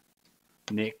and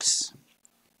nicks.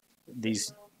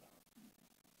 These,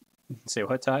 say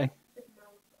what, Ty?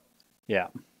 Yeah.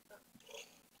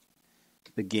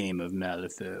 The game of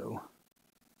Malifaux.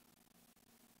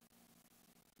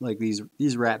 Like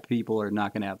these rat people are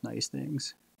not gonna have nice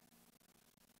things.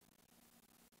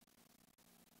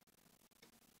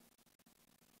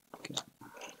 Okay.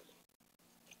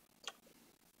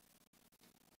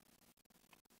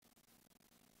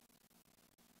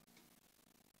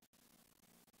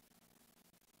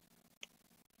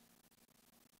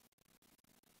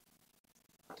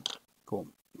 Cool.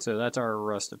 So that's our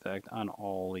rust effect on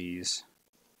all these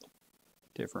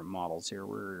different models here.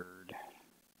 There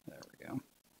we go.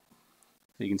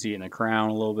 So you can see it in the crown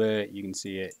a little bit. You can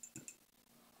see it.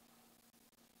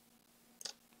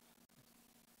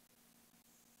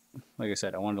 Like I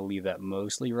said, I wanted to leave that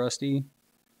mostly rusty.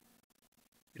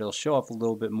 It'll show up a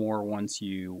little bit more once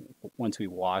we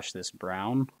wash this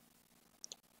brown.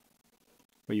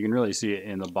 But you can really see it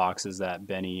in the boxes that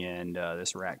Benny and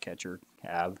this rat catcher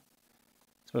have.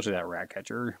 Especially that rat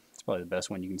catcher. It's probably the best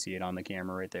one. You can see it on the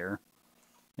camera right there.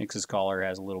 Nix's collar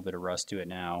has a little bit of rust to it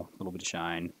now, a little bit of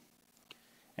shine.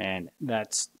 And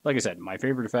that's, like I said, my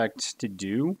favorite effect to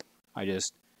do.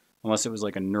 Unless it was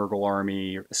like a Nurgle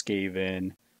army, a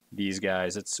Skaven, these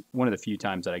guys, it's one of the few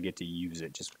times that I get to use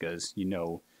it just because,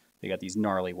 they got these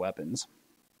gnarly weapons.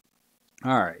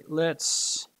 Alright,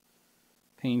 let's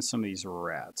paint some of these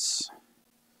rats.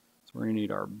 So we're going to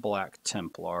need our Black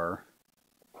Templar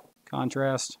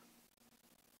contrast,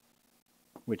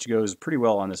 which goes pretty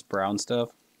well on this brown stuff.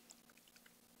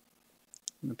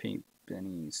 I'm going to paint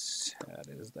Benny's hat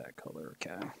as that color.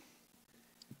 Okay.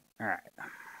 Alright.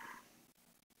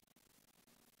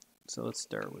 So let's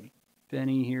start with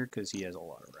Benny here because he has a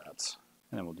lot of rats.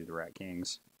 And then we'll do the Rat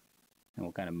Kings. And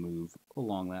we'll kind of move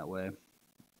along that way.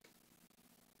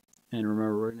 And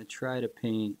remember, we're going to try to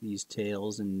paint these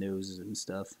tails and noses and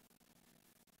stuff.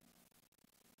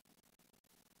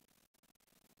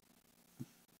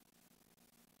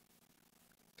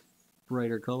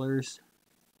 Brighter colors.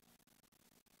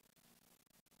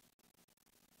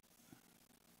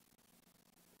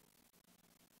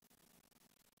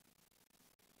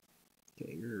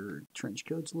 Okay, your trench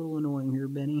coat's a little annoying here,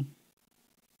 Benny.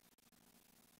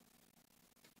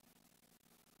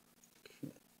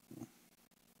 Okay.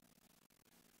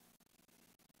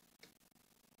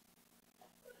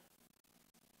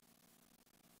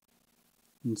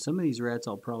 And some of these rats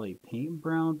I'll probably paint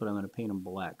brown, but I'm going to paint them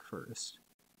black first.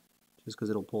 Just because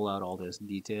it'll pull out all this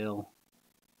detail.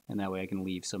 And that way I can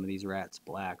leave some of these rats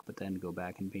black, but then go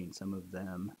back and paint some of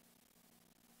them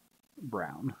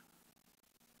brown.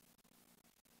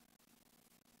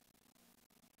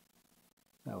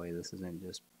 That way this isn't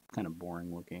just kind of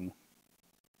boring looking.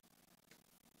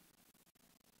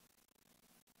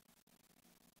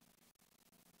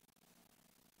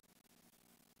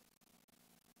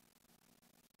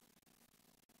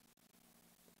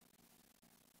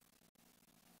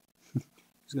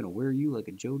 He's going to wear you like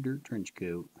a Joe Dirt trench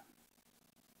coat.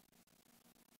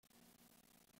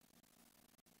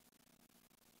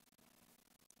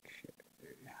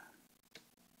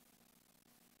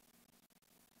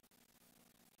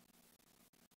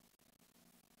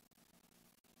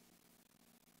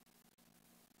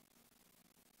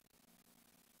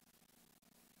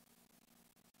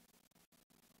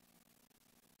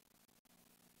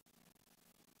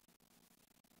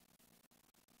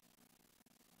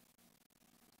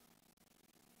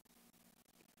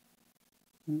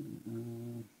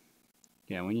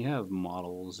 Yeah, when you have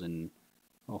models and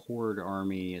a horde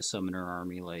army, a summoner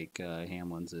army like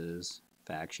Hamelin's is,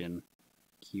 faction,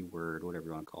 keyword, whatever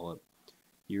you want to call it,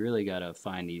 you really got to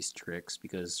find these tricks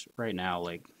because right now,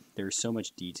 like, there's so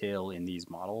much detail in these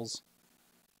models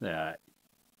that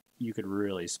you could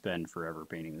really spend forever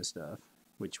painting this stuff,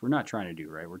 which we're not trying to do,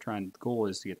 right? The goal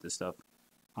is to get this stuff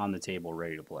on the table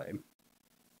ready to play.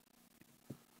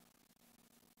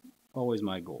 Always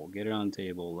my goal. Get it on the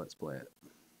table, let's play it.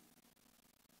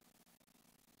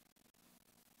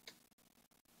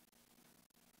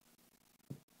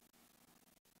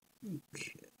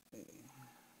 Okay.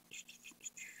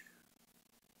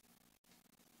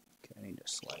 Okay, I need to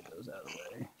slide those out of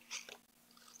the way.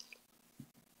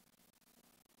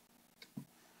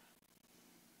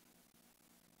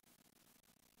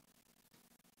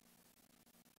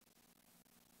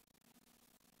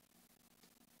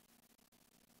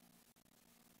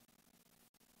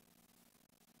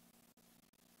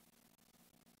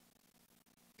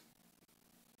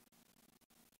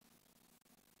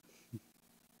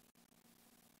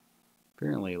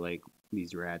 Apparently, like,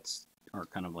 these rats are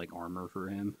kind of like armor for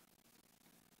him,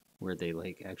 where they,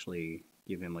 like, actually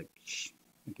give him, like,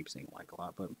 I keep saying like a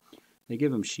lot, but they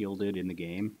give him shielded in the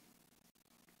game.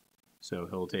 So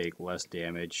he'll take less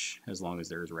damage as long as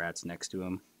there's rats next to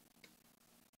him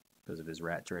because of his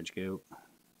rat trench coat.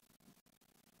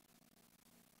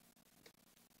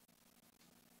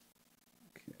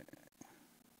 Okay.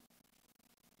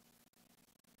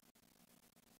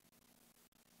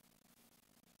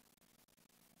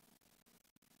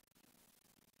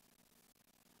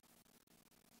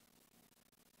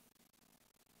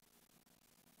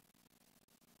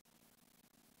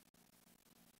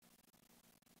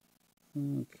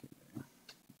 Okay.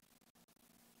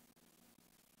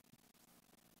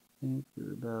 I think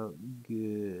we're about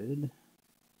good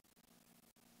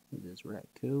with this rat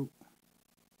coat.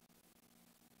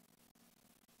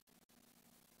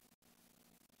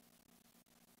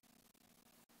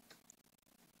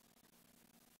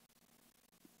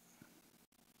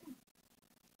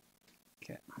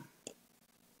 Okay.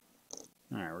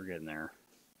 Alright, we're getting there.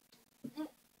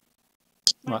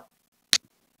 What?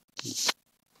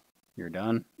 You're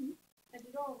done? I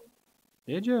did all.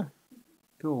 Did you?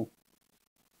 Cool.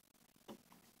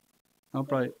 I'll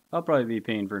probably be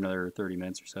paying for another 30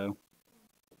 minutes or so.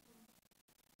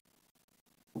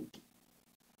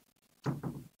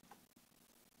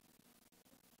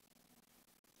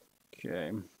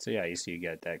 Okay, so yeah, you see you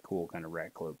got that cool kind of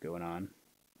rat cloak going on.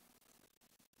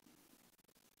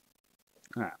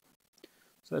 Alright,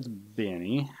 so that's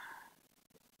Benny.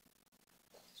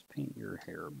 Let's paint your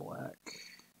hair black.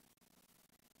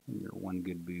 And your one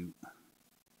good boot.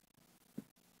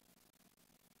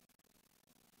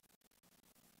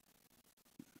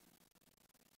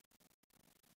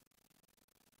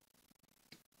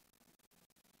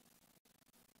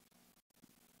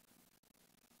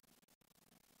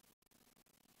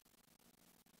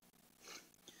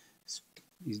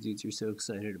 These dudes are so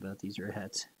excited about these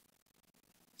rats.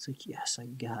 It's like, yes, I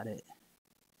got it.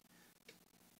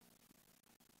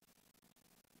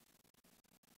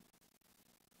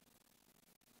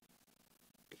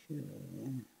 Okay.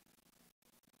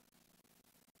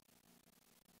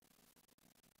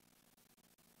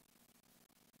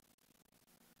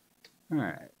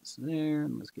 Alright, so there,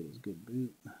 and let's get his good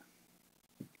boot.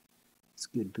 It's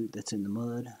a good boot that's in the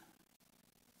mud.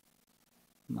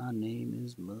 My name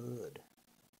is Mud.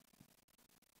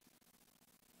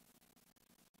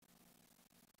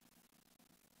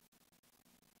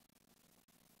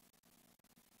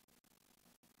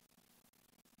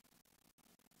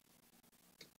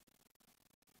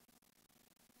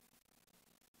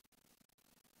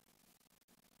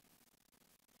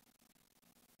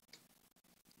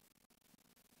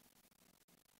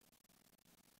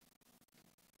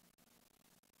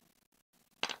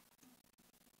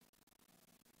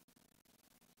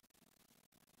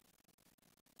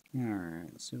 Alright,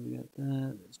 so we got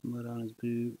that. There's mud on his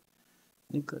boot.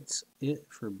 I think that's it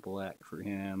for black for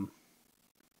him.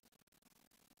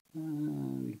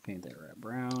 We can paint that rat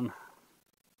brown.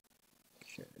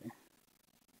 Okay.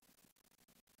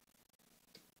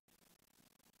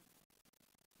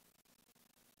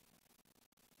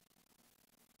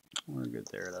 We're good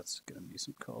there. That's going to be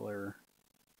some color.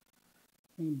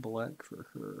 And black for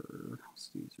her. Let's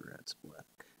do these rats black.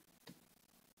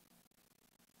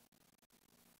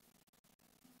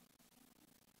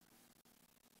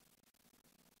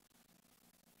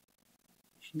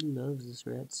 She loves this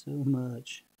rat so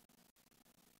much.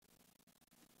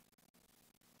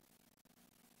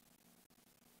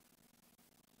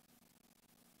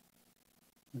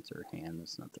 That's her hand,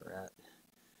 that's not the rat.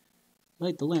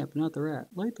 Light the lamp, not the rat.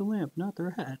 Light the lamp, not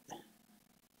the rat.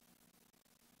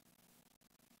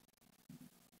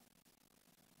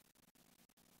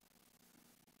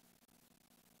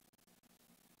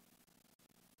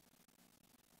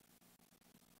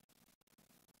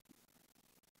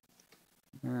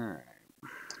 Alright.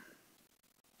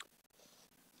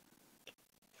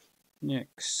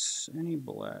 Nyx, any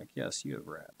black? Yes, you have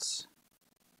rats.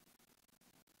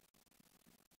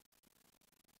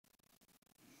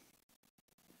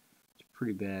 It's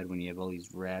pretty bad when you have all these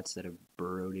rats that have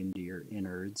burrowed into your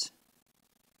innards.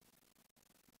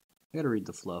 I gotta read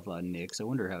the fluff on Nyx. I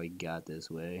wonder how he got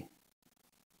this way.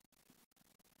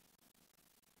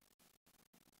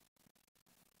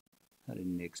 How did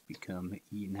Nyx become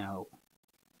eaten out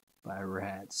by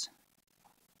rats?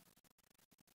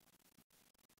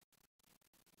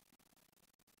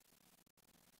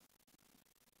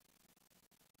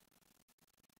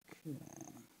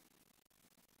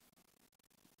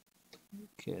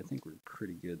 Okay, I think we're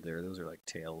pretty good there. Those are like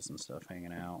tails and stuff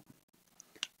hanging out.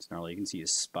 It's gnarly. You can see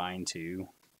his spine too.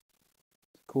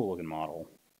 It's a cool looking model.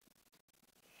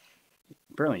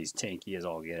 Apparently he's tanky as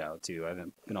all get out too. I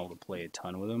haven't been able to play a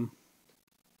ton with him.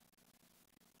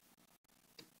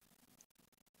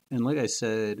 And like I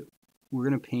said, we're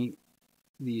going to paint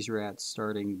these rats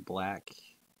starting black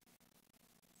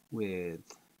with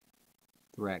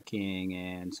the Rat King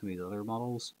and some of these other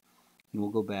models. And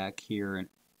we'll go back here and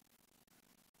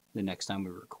the next time we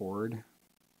record,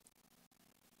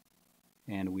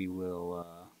 and we will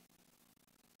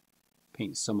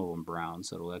paint some of them brown,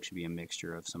 so it'll actually be a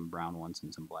mixture of some brown ones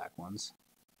and some black ones.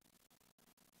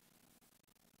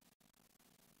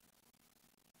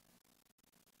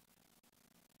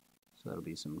 So that'll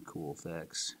be some cool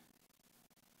effects.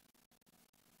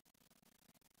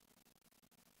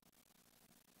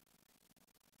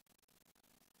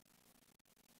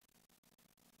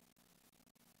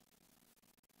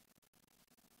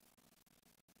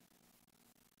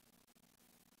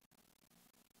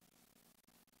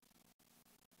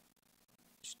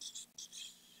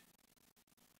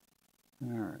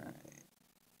 Alright,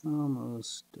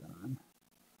 almost done.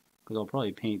 Because I'll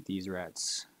probably paint these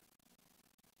rats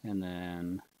and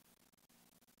then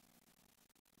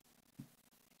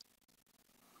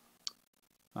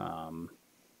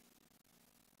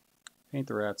paint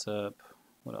the rats up.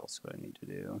 What else do I need to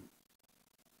do?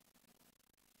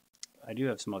 I do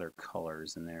have some other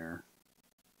colors in there.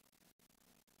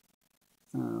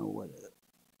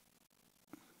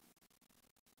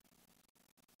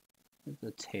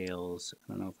 The tails,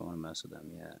 I don't know if I want to mess with them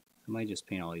yet. I might just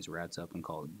paint all these rats up and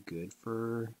call it good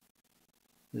for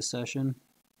this session.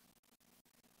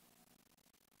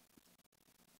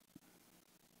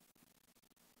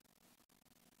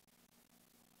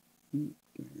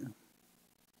 Yeah.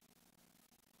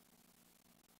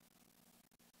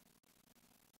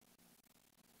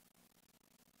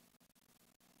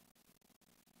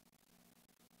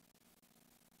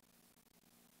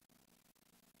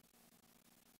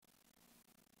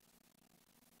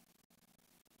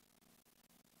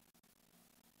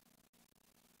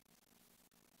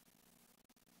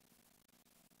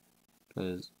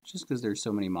 Because there's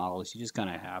so many models, you just kind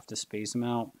of have to space them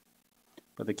out.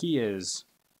 But the key is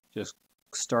just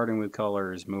starting with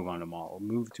colors, move on to model,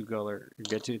 move to color,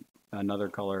 get to another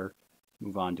color,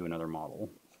 move on to another model.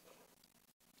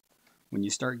 When you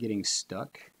start getting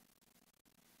stuck,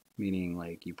 meaning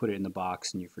like you put it in the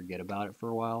box and you forget about it for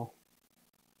a while,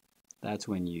 that's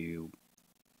when you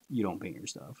don't paint your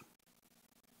stuff.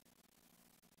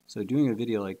 So doing a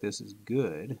video like this is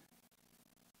good,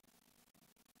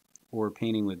 or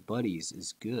painting with buddies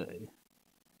is good,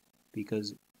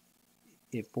 because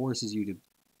it forces you to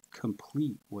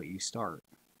complete what you start,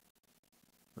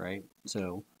 right?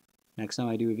 So next time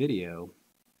I do a video,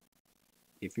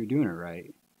 if you're doing it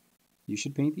right, you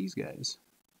should paint these guys.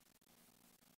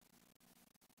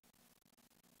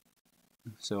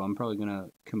 So I'm probably gonna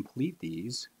complete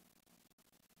these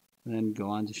and then go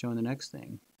on to showing the next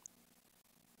thing.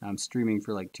 I'm streaming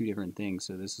for like 2 different things,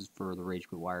 so this is for the Rage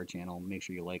Quit Wire channel. Make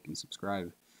sure you like and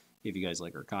subscribe if you guys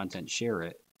like our content. Share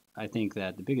it. I think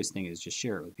that the biggest thing is just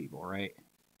share it with people, right?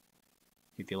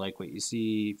 If you like what you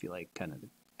see, if you like kind of the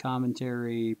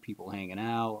commentary, people hanging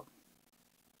out,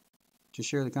 just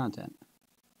share the content.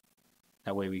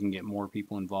 That way we can get more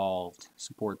people involved,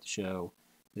 support the show.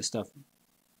 This stuff,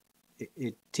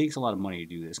 it takes a lot of money to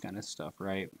do this kind of stuff,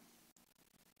 right?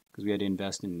 Because we had to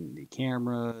invest in the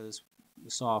cameras, the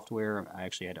software. I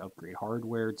actually had to upgrade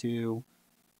hardware too.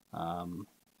 I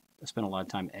spent a lot of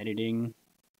time editing.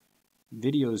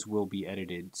 Videos will be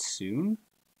edited soon.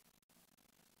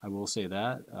 I will say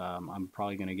that. I'm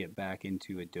probably going to get back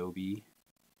into Adobe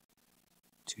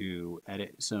to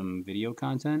edit some video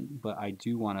content, but I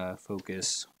do want to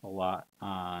focus a lot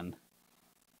on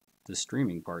the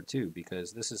streaming part too,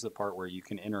 because this is the part where you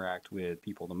can interact with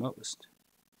people the most.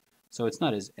 So it's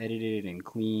not as edited and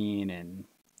clean and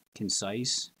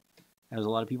concise as a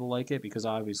lot of people like it, because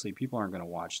obviously people aren't going to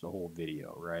watch the whole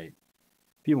video, right?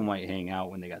 People might hang out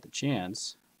when they got the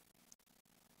chance,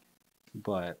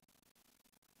 but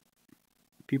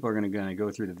people are going to go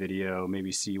through the video,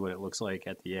 maybe see what it looks like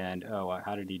at the end. Oh,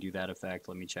 how did he do that effect?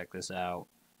 Let me check this out.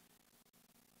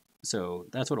 So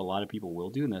that's what a lot of people will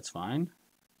do, and that's fine.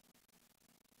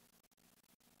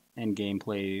 And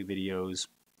gameplay videos,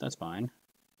 that's fine.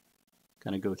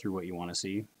 Kind of go through what you want to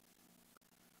see.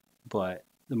 But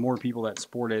the more people that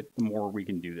support it, the more we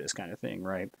can do this kind of thing,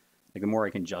 right? Like the more I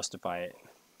can justify it.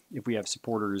 If we have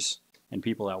supporters and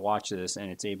people that watch this and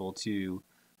it's able to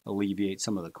alleviate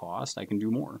some of the cost, I can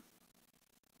do more.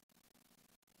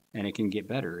 And it can get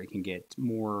better. It can get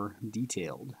more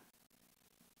detailed.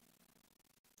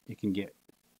 It can get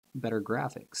better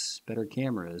graphics, better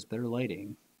cameras, better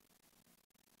lighting.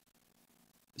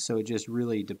 So it just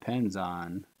really depends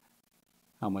on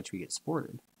how much we get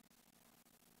supported.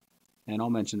 And I'll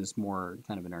mention this more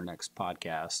kind of in our next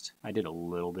podcast. I did a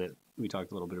little bit we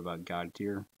talked a little bit about God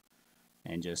tier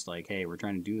and just like, hey, we're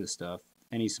trying to do this stuff.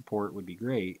 Any support would be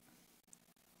great.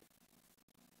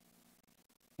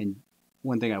 And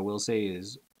one thing I will say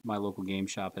is my local game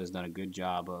shop has done a great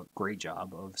job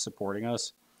of supporting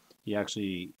us. He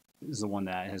actually is the one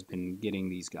that has been getting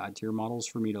these God tier models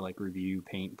for me to like review,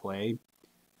 paint, play.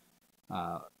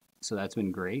 So that's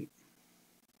been great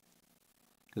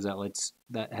because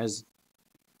that has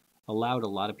allowed a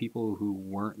lot of people who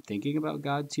weren't thinking about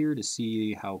God tier to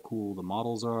see how cool the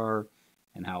models are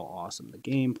and how awesome the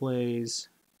game plays,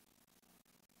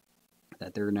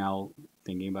 that they're now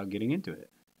thinking about getting into it.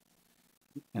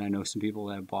 And I know some people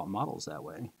that have bought models that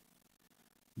way.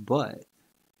 But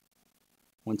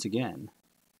once again,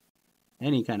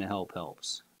 any kind of help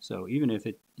helps. So even if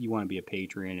you want to be a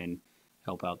patron and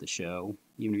help out the show,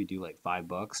 even if you do like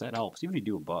 $5, that helps. Even if you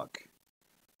do $1,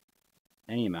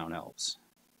 any amount helps.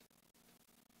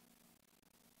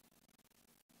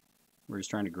 We're just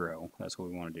trying to grow. That's what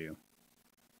we want to do.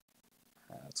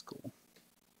 That's cool.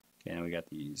 Okay, and we got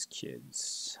these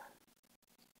kids.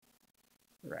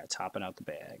 Rats hopping out the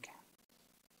bag.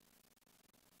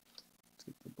 Let's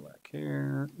get the black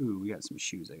hair. Ooh, we got some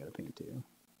shoes I gotta paint too.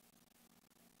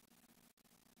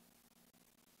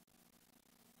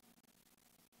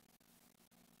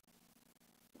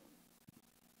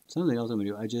 Something else I'm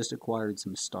gonna do, I just acquired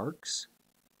some Starks.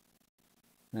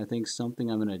 And I think something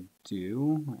I'm gonna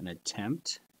do, an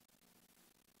attempt.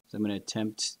 So I'm gonna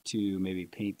attempt to maybe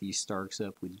paint these Starks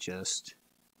up with just,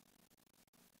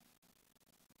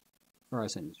 or I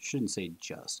shouldn't say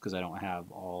just, because I don't have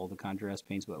all the contrast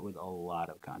paints, but with a lot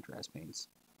of contrast paints.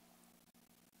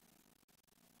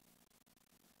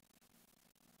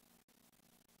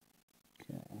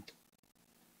 Okay.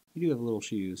 You do have little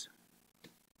shoes.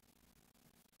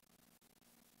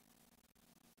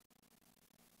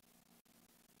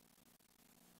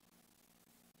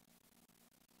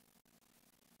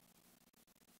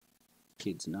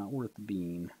 Kid's not worth the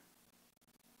bean.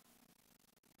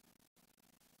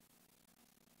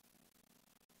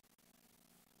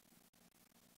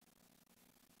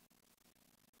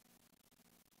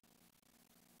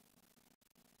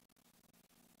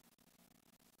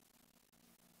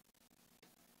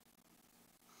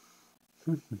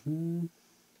 Okay.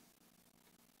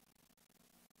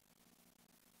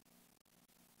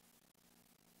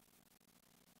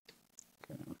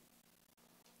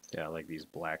 Yeah, I like these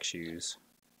black shoes.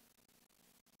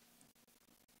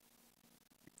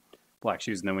 Black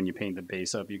shoes, and then when you paint the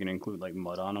base up, you can include like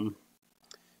mud on them.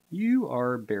 You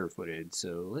are barefooted,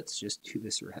 so let's just do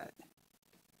this rat.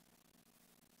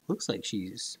 Looks like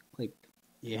she's like,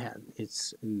 yeah,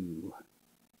 it's, ooh.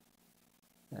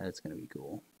 That's gonna be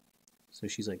cool. So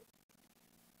she's like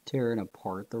tearing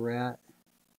apart the rat.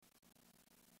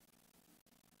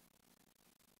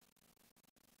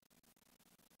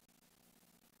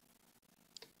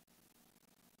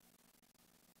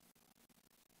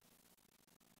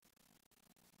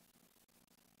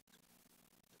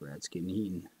 The rat's getting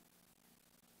eaten.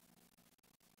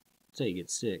 That's how you get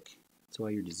sick. That's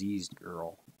why you're diseased,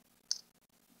 girl.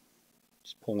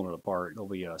 Just pulling it apart. It'll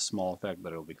be a small effect,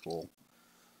 but it'll be cool.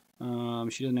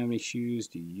 She doesn't have any shoes.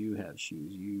 Do you have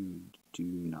shoes? You do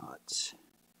not.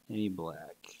 Any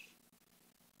black?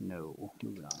 No.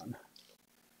 Moving on.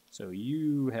 So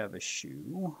you have a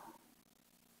shoe.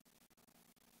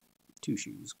 2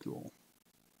 shoes. Cool.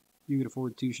 You can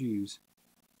afford 2 shoes.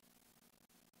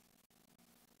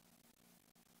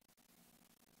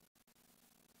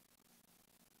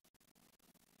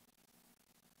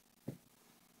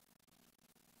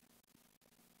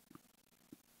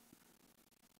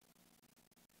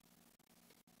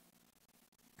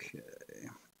 Okay.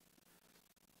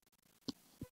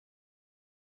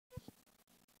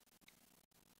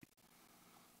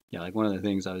 Yeah, like one of the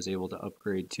things I was able to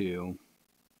upgrade to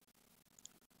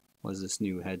was this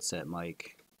new headset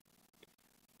mic,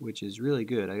 which is really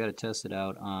good. I got to test it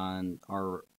out on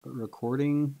our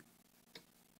recording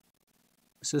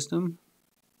system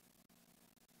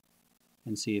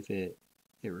and see if it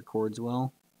records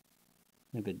well.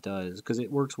 If it does, because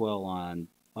it works well on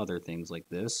other things like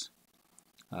this.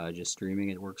 Just streaming,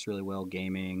 it works really well.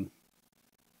 Gaming.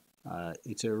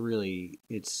 It's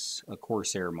a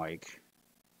Corsair mic,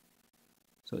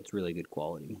 so it's really good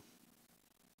quality.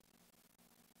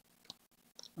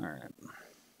 All right,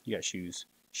 you got shoes.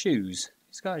 Shoes.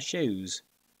 He's got shoes.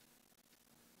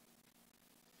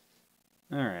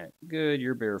 All right, good.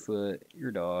 You're barefoot.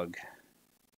 Your dog,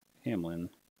 Hamelin.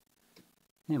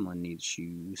 Hamelin needs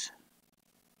shoes.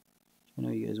 I know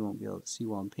you guys won't be able to see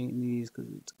while I'm painting these because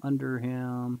it's under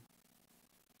him.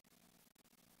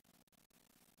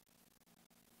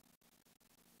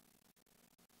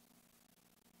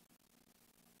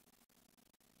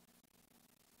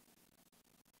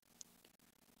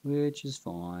 which is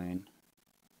fine.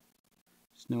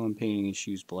 Just know I'm painting his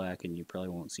shoes black, and you probably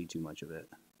won't see too much of it.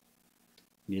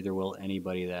 Neither will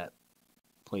anybody that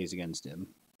plays against him.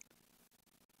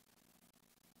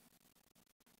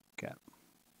 Okay.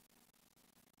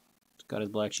 He's got his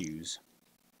black shoes.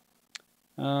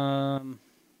 Kind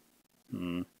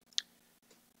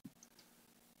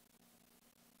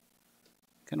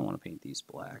of want to paint these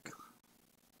black.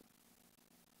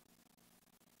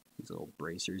 These little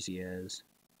bracers he has.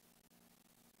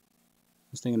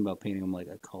 I was thinking about painting them like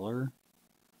a color,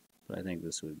 but I think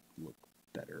this would look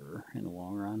better in the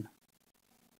long run.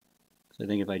 So I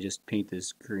think if I just paint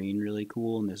this green really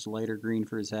cool and this lighter green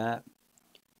for his hat,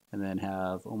 and then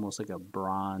have almost like a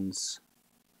bronze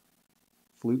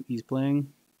flute he's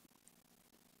playing,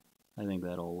 I think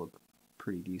that'll look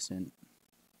pretty decent.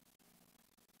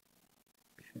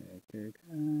 Okay.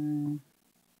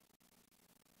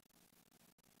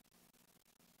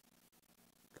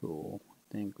 Cool.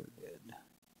 I think we're good.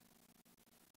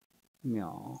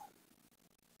 Meow.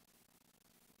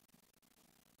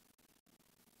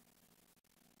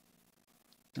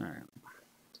 Alright.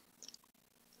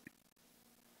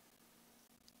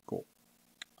 Cool.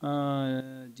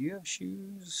 Do you have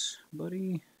shoes,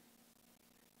 buddy?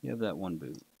 You have that one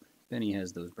boot. Benny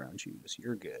has those brown shoes.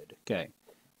 You're good. Okay.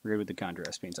 We're good with the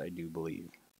contrast paints, I do believe.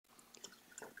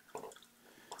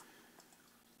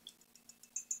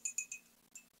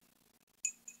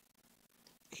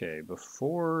 Okay,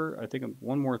 before, I think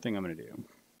one more thing I'm going to do.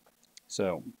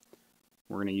 So,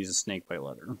 we're going to use a snakebite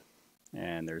leather.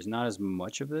 And there's not as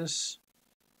much of this,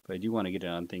 but I do want to get it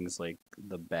on things like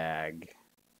the bag.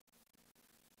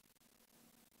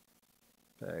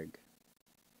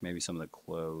 Maybe some of the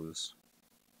clothes.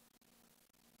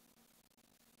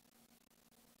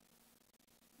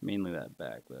 Mainly that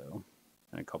bag, though.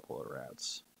 And a couple of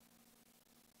rats.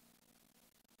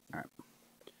 Alright.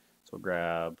 So we'll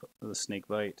grab the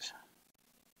snakebite.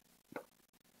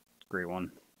 Great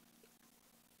one.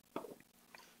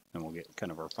 And we'll get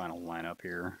kind of our final lineup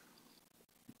here.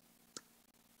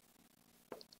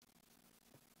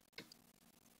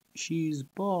 She's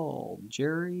bald,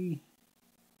 Jerry.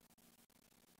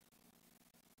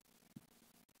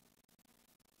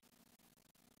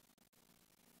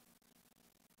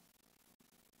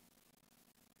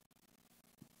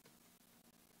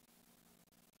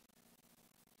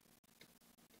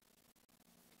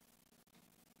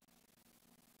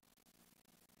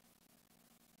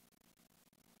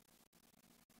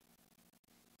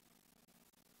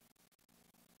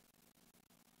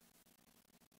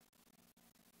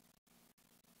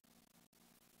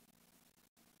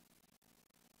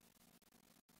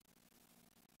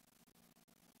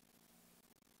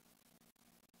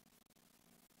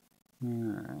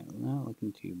 Alright, not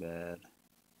looking too bad.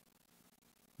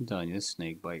 I'm telling you, this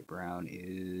snakebite brown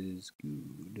is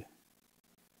good.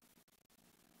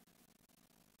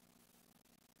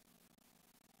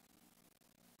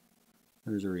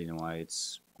 There's a reason why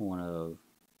it's one of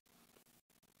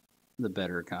the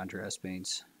better contrast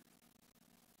paints.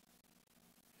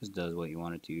 Just does what you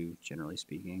want it to, generally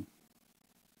speaking.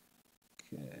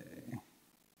 Okay.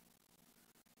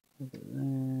 Look at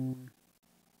that.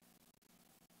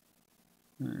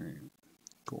 Alright,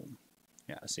 cool.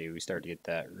 Yeah, see, we start to get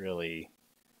that really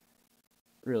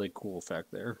cool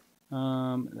effect there.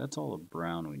 That's all the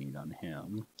brown we need on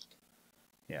him.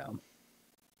 Yeah.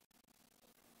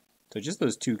 So just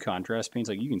those two contrast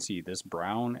paints, like you can see this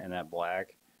brown and that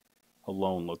black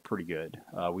alone look pretty good.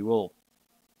 We will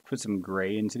put some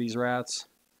gray into these rats.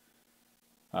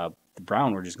 The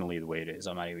brown we're just going to leave the way it is.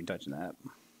 I'm not even touching that.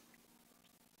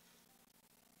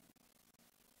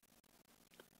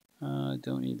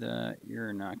 Don't need that.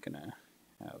 You're not going to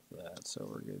have that, so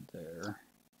we're good there.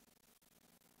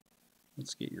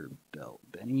 Let's get your belt,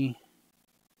 Benny.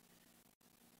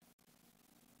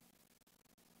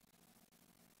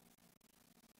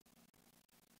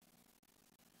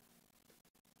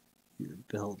 Your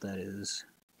belt, that is.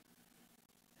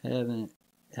 Having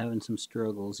some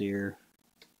struggles here.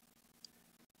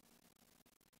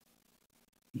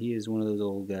 He is one of those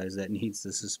old guys that needs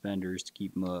the suspenders to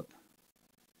keep him up.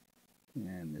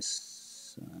 And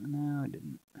this, no, I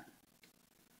didn't.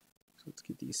 So let's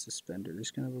get these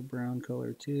suspenders kind of a brown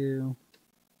color too.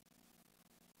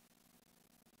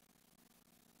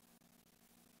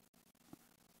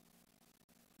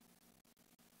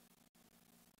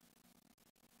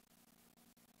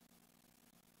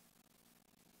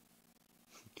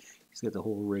 He's got the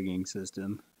whole rigging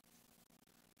system.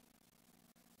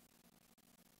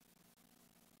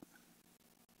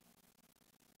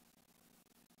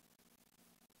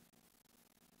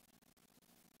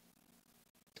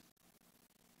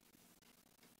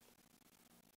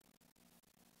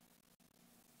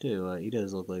 Tell you what, he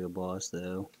does look like a boss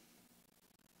though.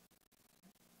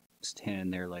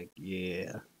 Standing there like,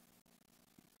 yeah.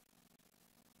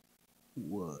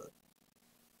 What?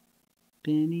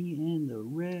 Benny and the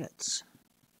Rats.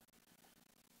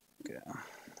 Okay.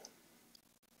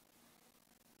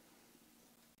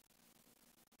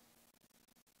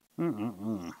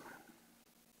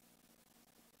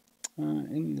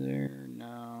 In there,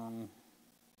 no.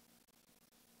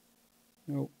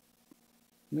 Nope.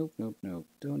 Nope.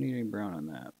 Don't need any brown on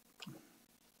that.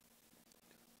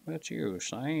 But you,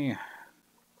 say,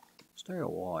 stay a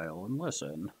while and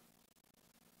listen.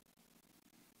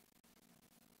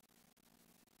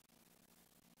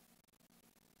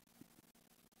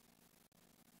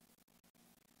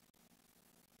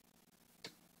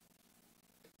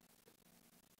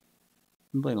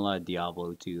 I'm playing a lot of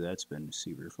Diablo too. That's been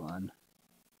super fun.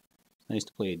 It's nice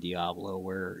to play a Diablo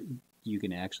where you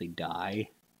can actually die.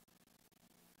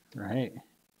 Right?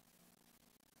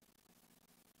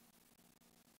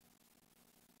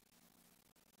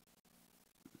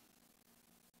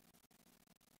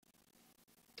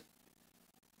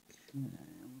 Okay,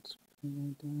 let's put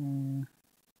it there.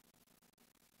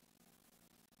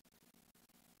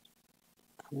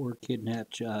 Poor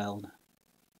kidnapped child.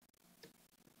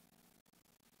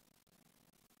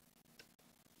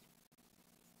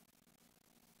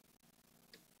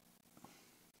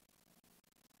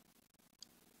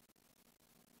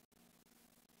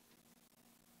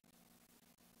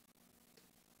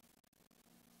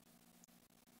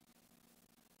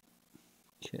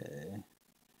 Okay,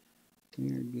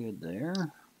 you're good there.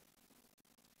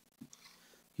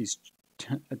 He's,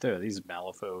 I tell you, these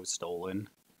Malifaux stolen.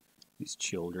 These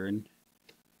children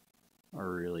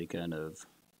are really kind of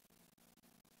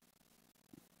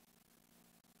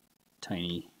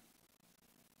tiny,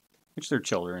 which they're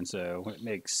children, so it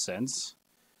makes sense.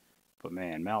 But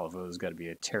man, Malifaux's got to be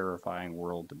a terrifying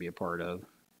world to be a part of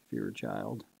if you're a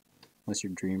child, unless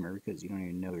you're a dreamer because you don't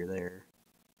even know you're there.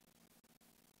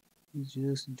 He's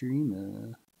just a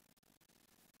dreamer.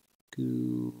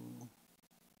 Cool.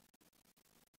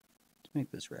 Let's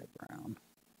make this red brown.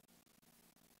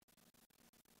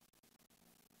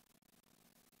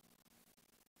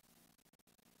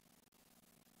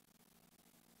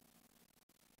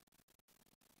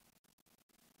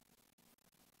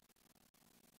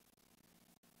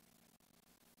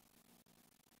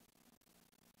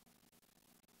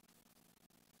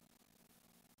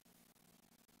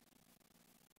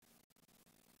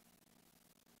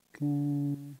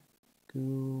 Okay.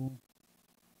 Cool.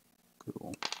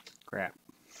 Crap.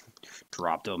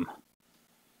 Dropped him.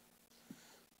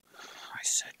 I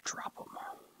said drop him.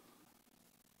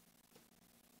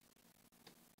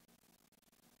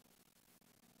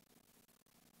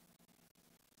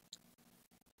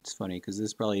 It's funny because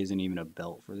this probably isn't even a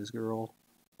belt for this girl,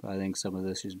 but I think some of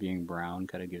this just being brown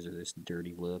kind of gives her this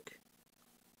dirty look.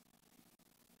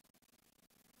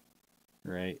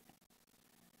 Right?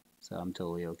 So I'm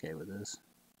totally okay with this.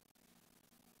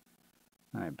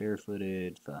 Alright,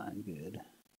 barefooted, fine, good.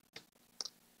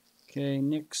 Okay,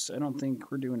 Nyx, I don't think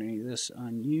we're doing any of this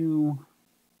on you.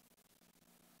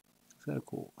 It's got a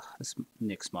cool, this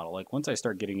Nyx model. Like, once I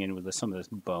start getting in with some of this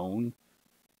bone,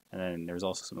 and then there's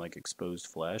also some, like, exposed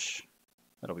flesh,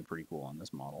 that'll be pretty cool on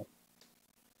this model.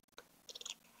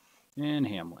 And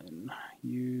Hamelin,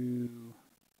 you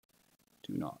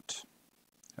do not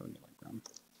have any light brown.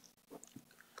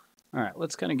 Alright,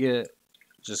 let's kind of get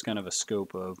just kind of a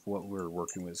scope of what we're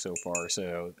working with so far.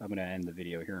 So I'm going to end the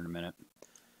video here in a minute.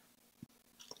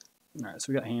 Alright,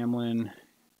 so we got Hamelin,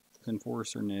 his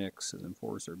Enforcer Nyx, his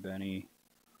Enforcer Benny,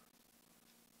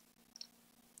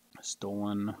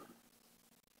 Stolen,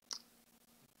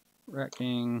 Rat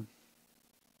King,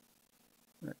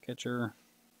 Rat Catcher,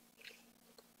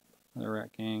 another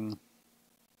Rat King,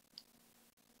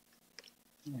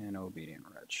 and Obedient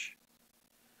Wretch.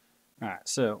 Alright,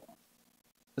 so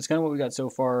that's kind of what we got so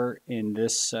far in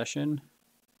this session.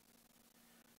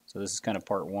 So this is kind of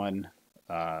part one,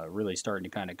 really starting to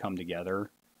kind of come together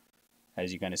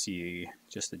as you kind of see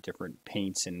just the different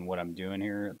paints and what I'm doing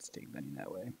here. Let's take Benny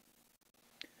that way.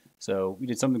 So we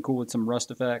did something cool with some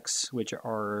rust effects, which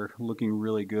are looking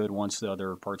really good. Once the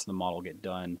other parts of the model get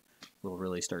done, we'll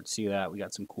really start to see that. We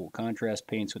got some cool contrast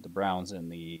paints with the browns and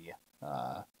the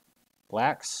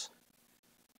blacks,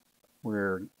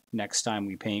 where next time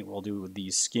we paint, we'll do with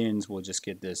these skins, we'll just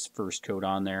get this first coat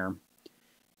on there,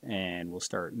 and we'll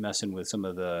start messing with some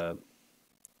of the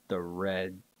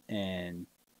red and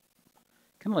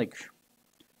kind of like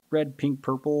red, pink,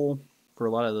 purple for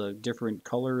a lot of the different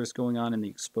colors going on in the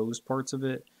exposed parts of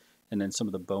it, and then some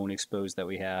of the bone exposed that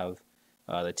we have.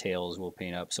 The tails we'll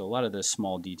paint up. So a lot of the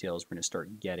small details we're going to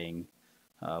start getting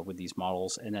with these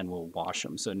models, and then we'll wash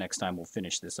them. So next time we'll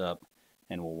finish this up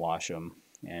and we'll wash them,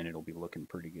 and it'll be looking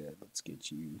pretty good. Let's get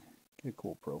a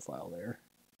cool profile there.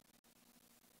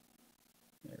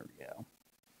 There we go.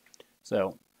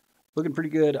 So looking pretty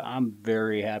good. I'm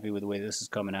very happy with the way this is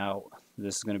coming out.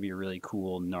 This is going to be a really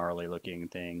cool, gnarly looking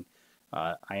thing.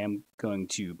 I am going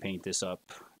to paint this up.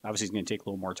 Obviously, it's going to take a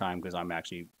little more time because I'm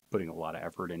actually putting a lot of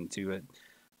effort into it.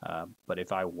 But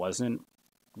if I wasn't,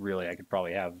 really, I could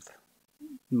probably have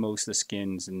most of the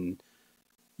skins and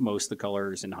most of the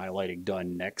colors and highlighting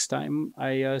done next time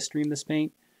I stream this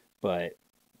paint. But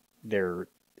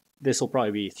this will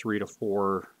probably be 3 to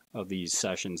 4 of these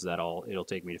sessions that it'll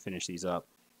take me to finish these up.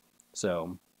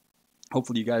 So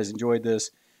hopefully you guys enjoyed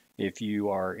this. If you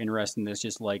are interested in this,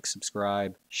 just like,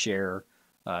 subscribe, share,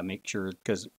 make sure,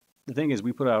 because the thing is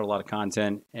we put out a lot of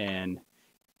content, and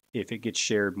if it gets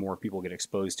shared, more people get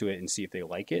exposed to it and see if they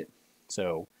like it.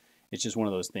 So it's just one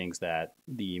of those things that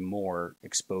the more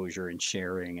exposure and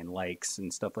sharing and likes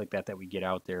and stuff like that we get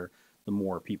out there, the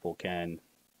more people can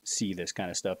see this kind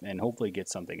of stuff and hopefully get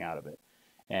something out of it.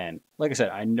 And like I said,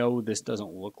 I know this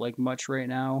doesn't look like much right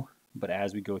now, but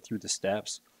as we go through the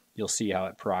steps, you'll see how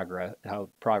progress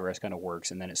kind of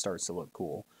works, and then it starts to look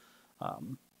cool.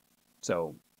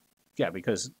 So yeah,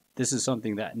 because this is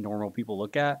something that normal people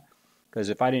look at. Because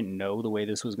if I didn't know the way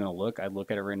this was going to look, I'd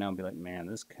look at it right now and be like, man,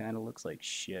 this kind of looks like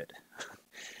shit.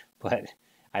 But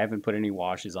I haven't put any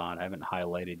washes on, I haven't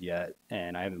highlighted yet,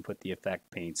 and I haven't put the effect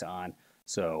paints on.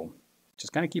 So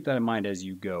just kind of keep that in mind as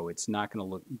you go. It's not going to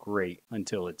look great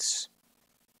until it's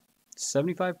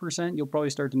 75%. You'll probably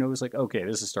start to notice, like, okay,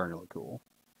 this is starting to look cool.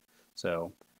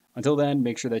 So until then,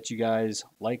 make sure that you guys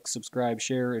like, subscribe,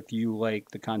 share. If you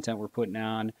like the content we're putting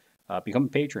on, become a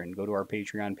patron. Go to our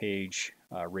Patreon page,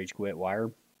 Rage Quit Wire,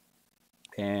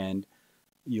 and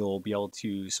you'll be able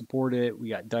to support it. We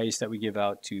got dice that we give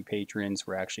out to patrons.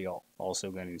 We're actually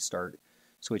also going to start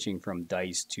switching from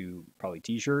dice to probably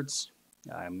t-shirts.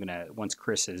 Once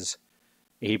Chris is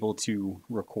able to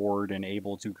record and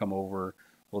able to come over,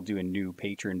 we'll do a new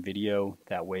patron video.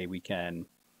 That way we can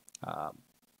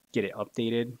get it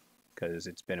updated, because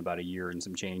it's been about a year and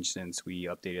some change since we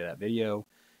updated that video.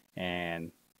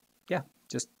 And yeah,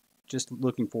 just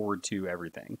looking forward to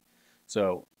everything.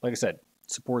 So like I said,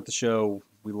 support the show.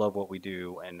 We love what we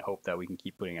do and hope that we can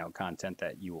keep putting out content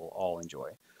that you will all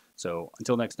enjoy. So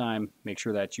until next time, make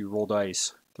sure that you roll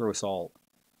dice, throw salt,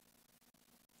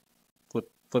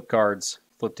 flip cards,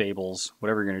 flip tables,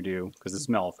 whatever you're going to do, because it's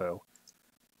Malifaux.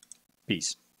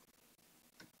 Peace.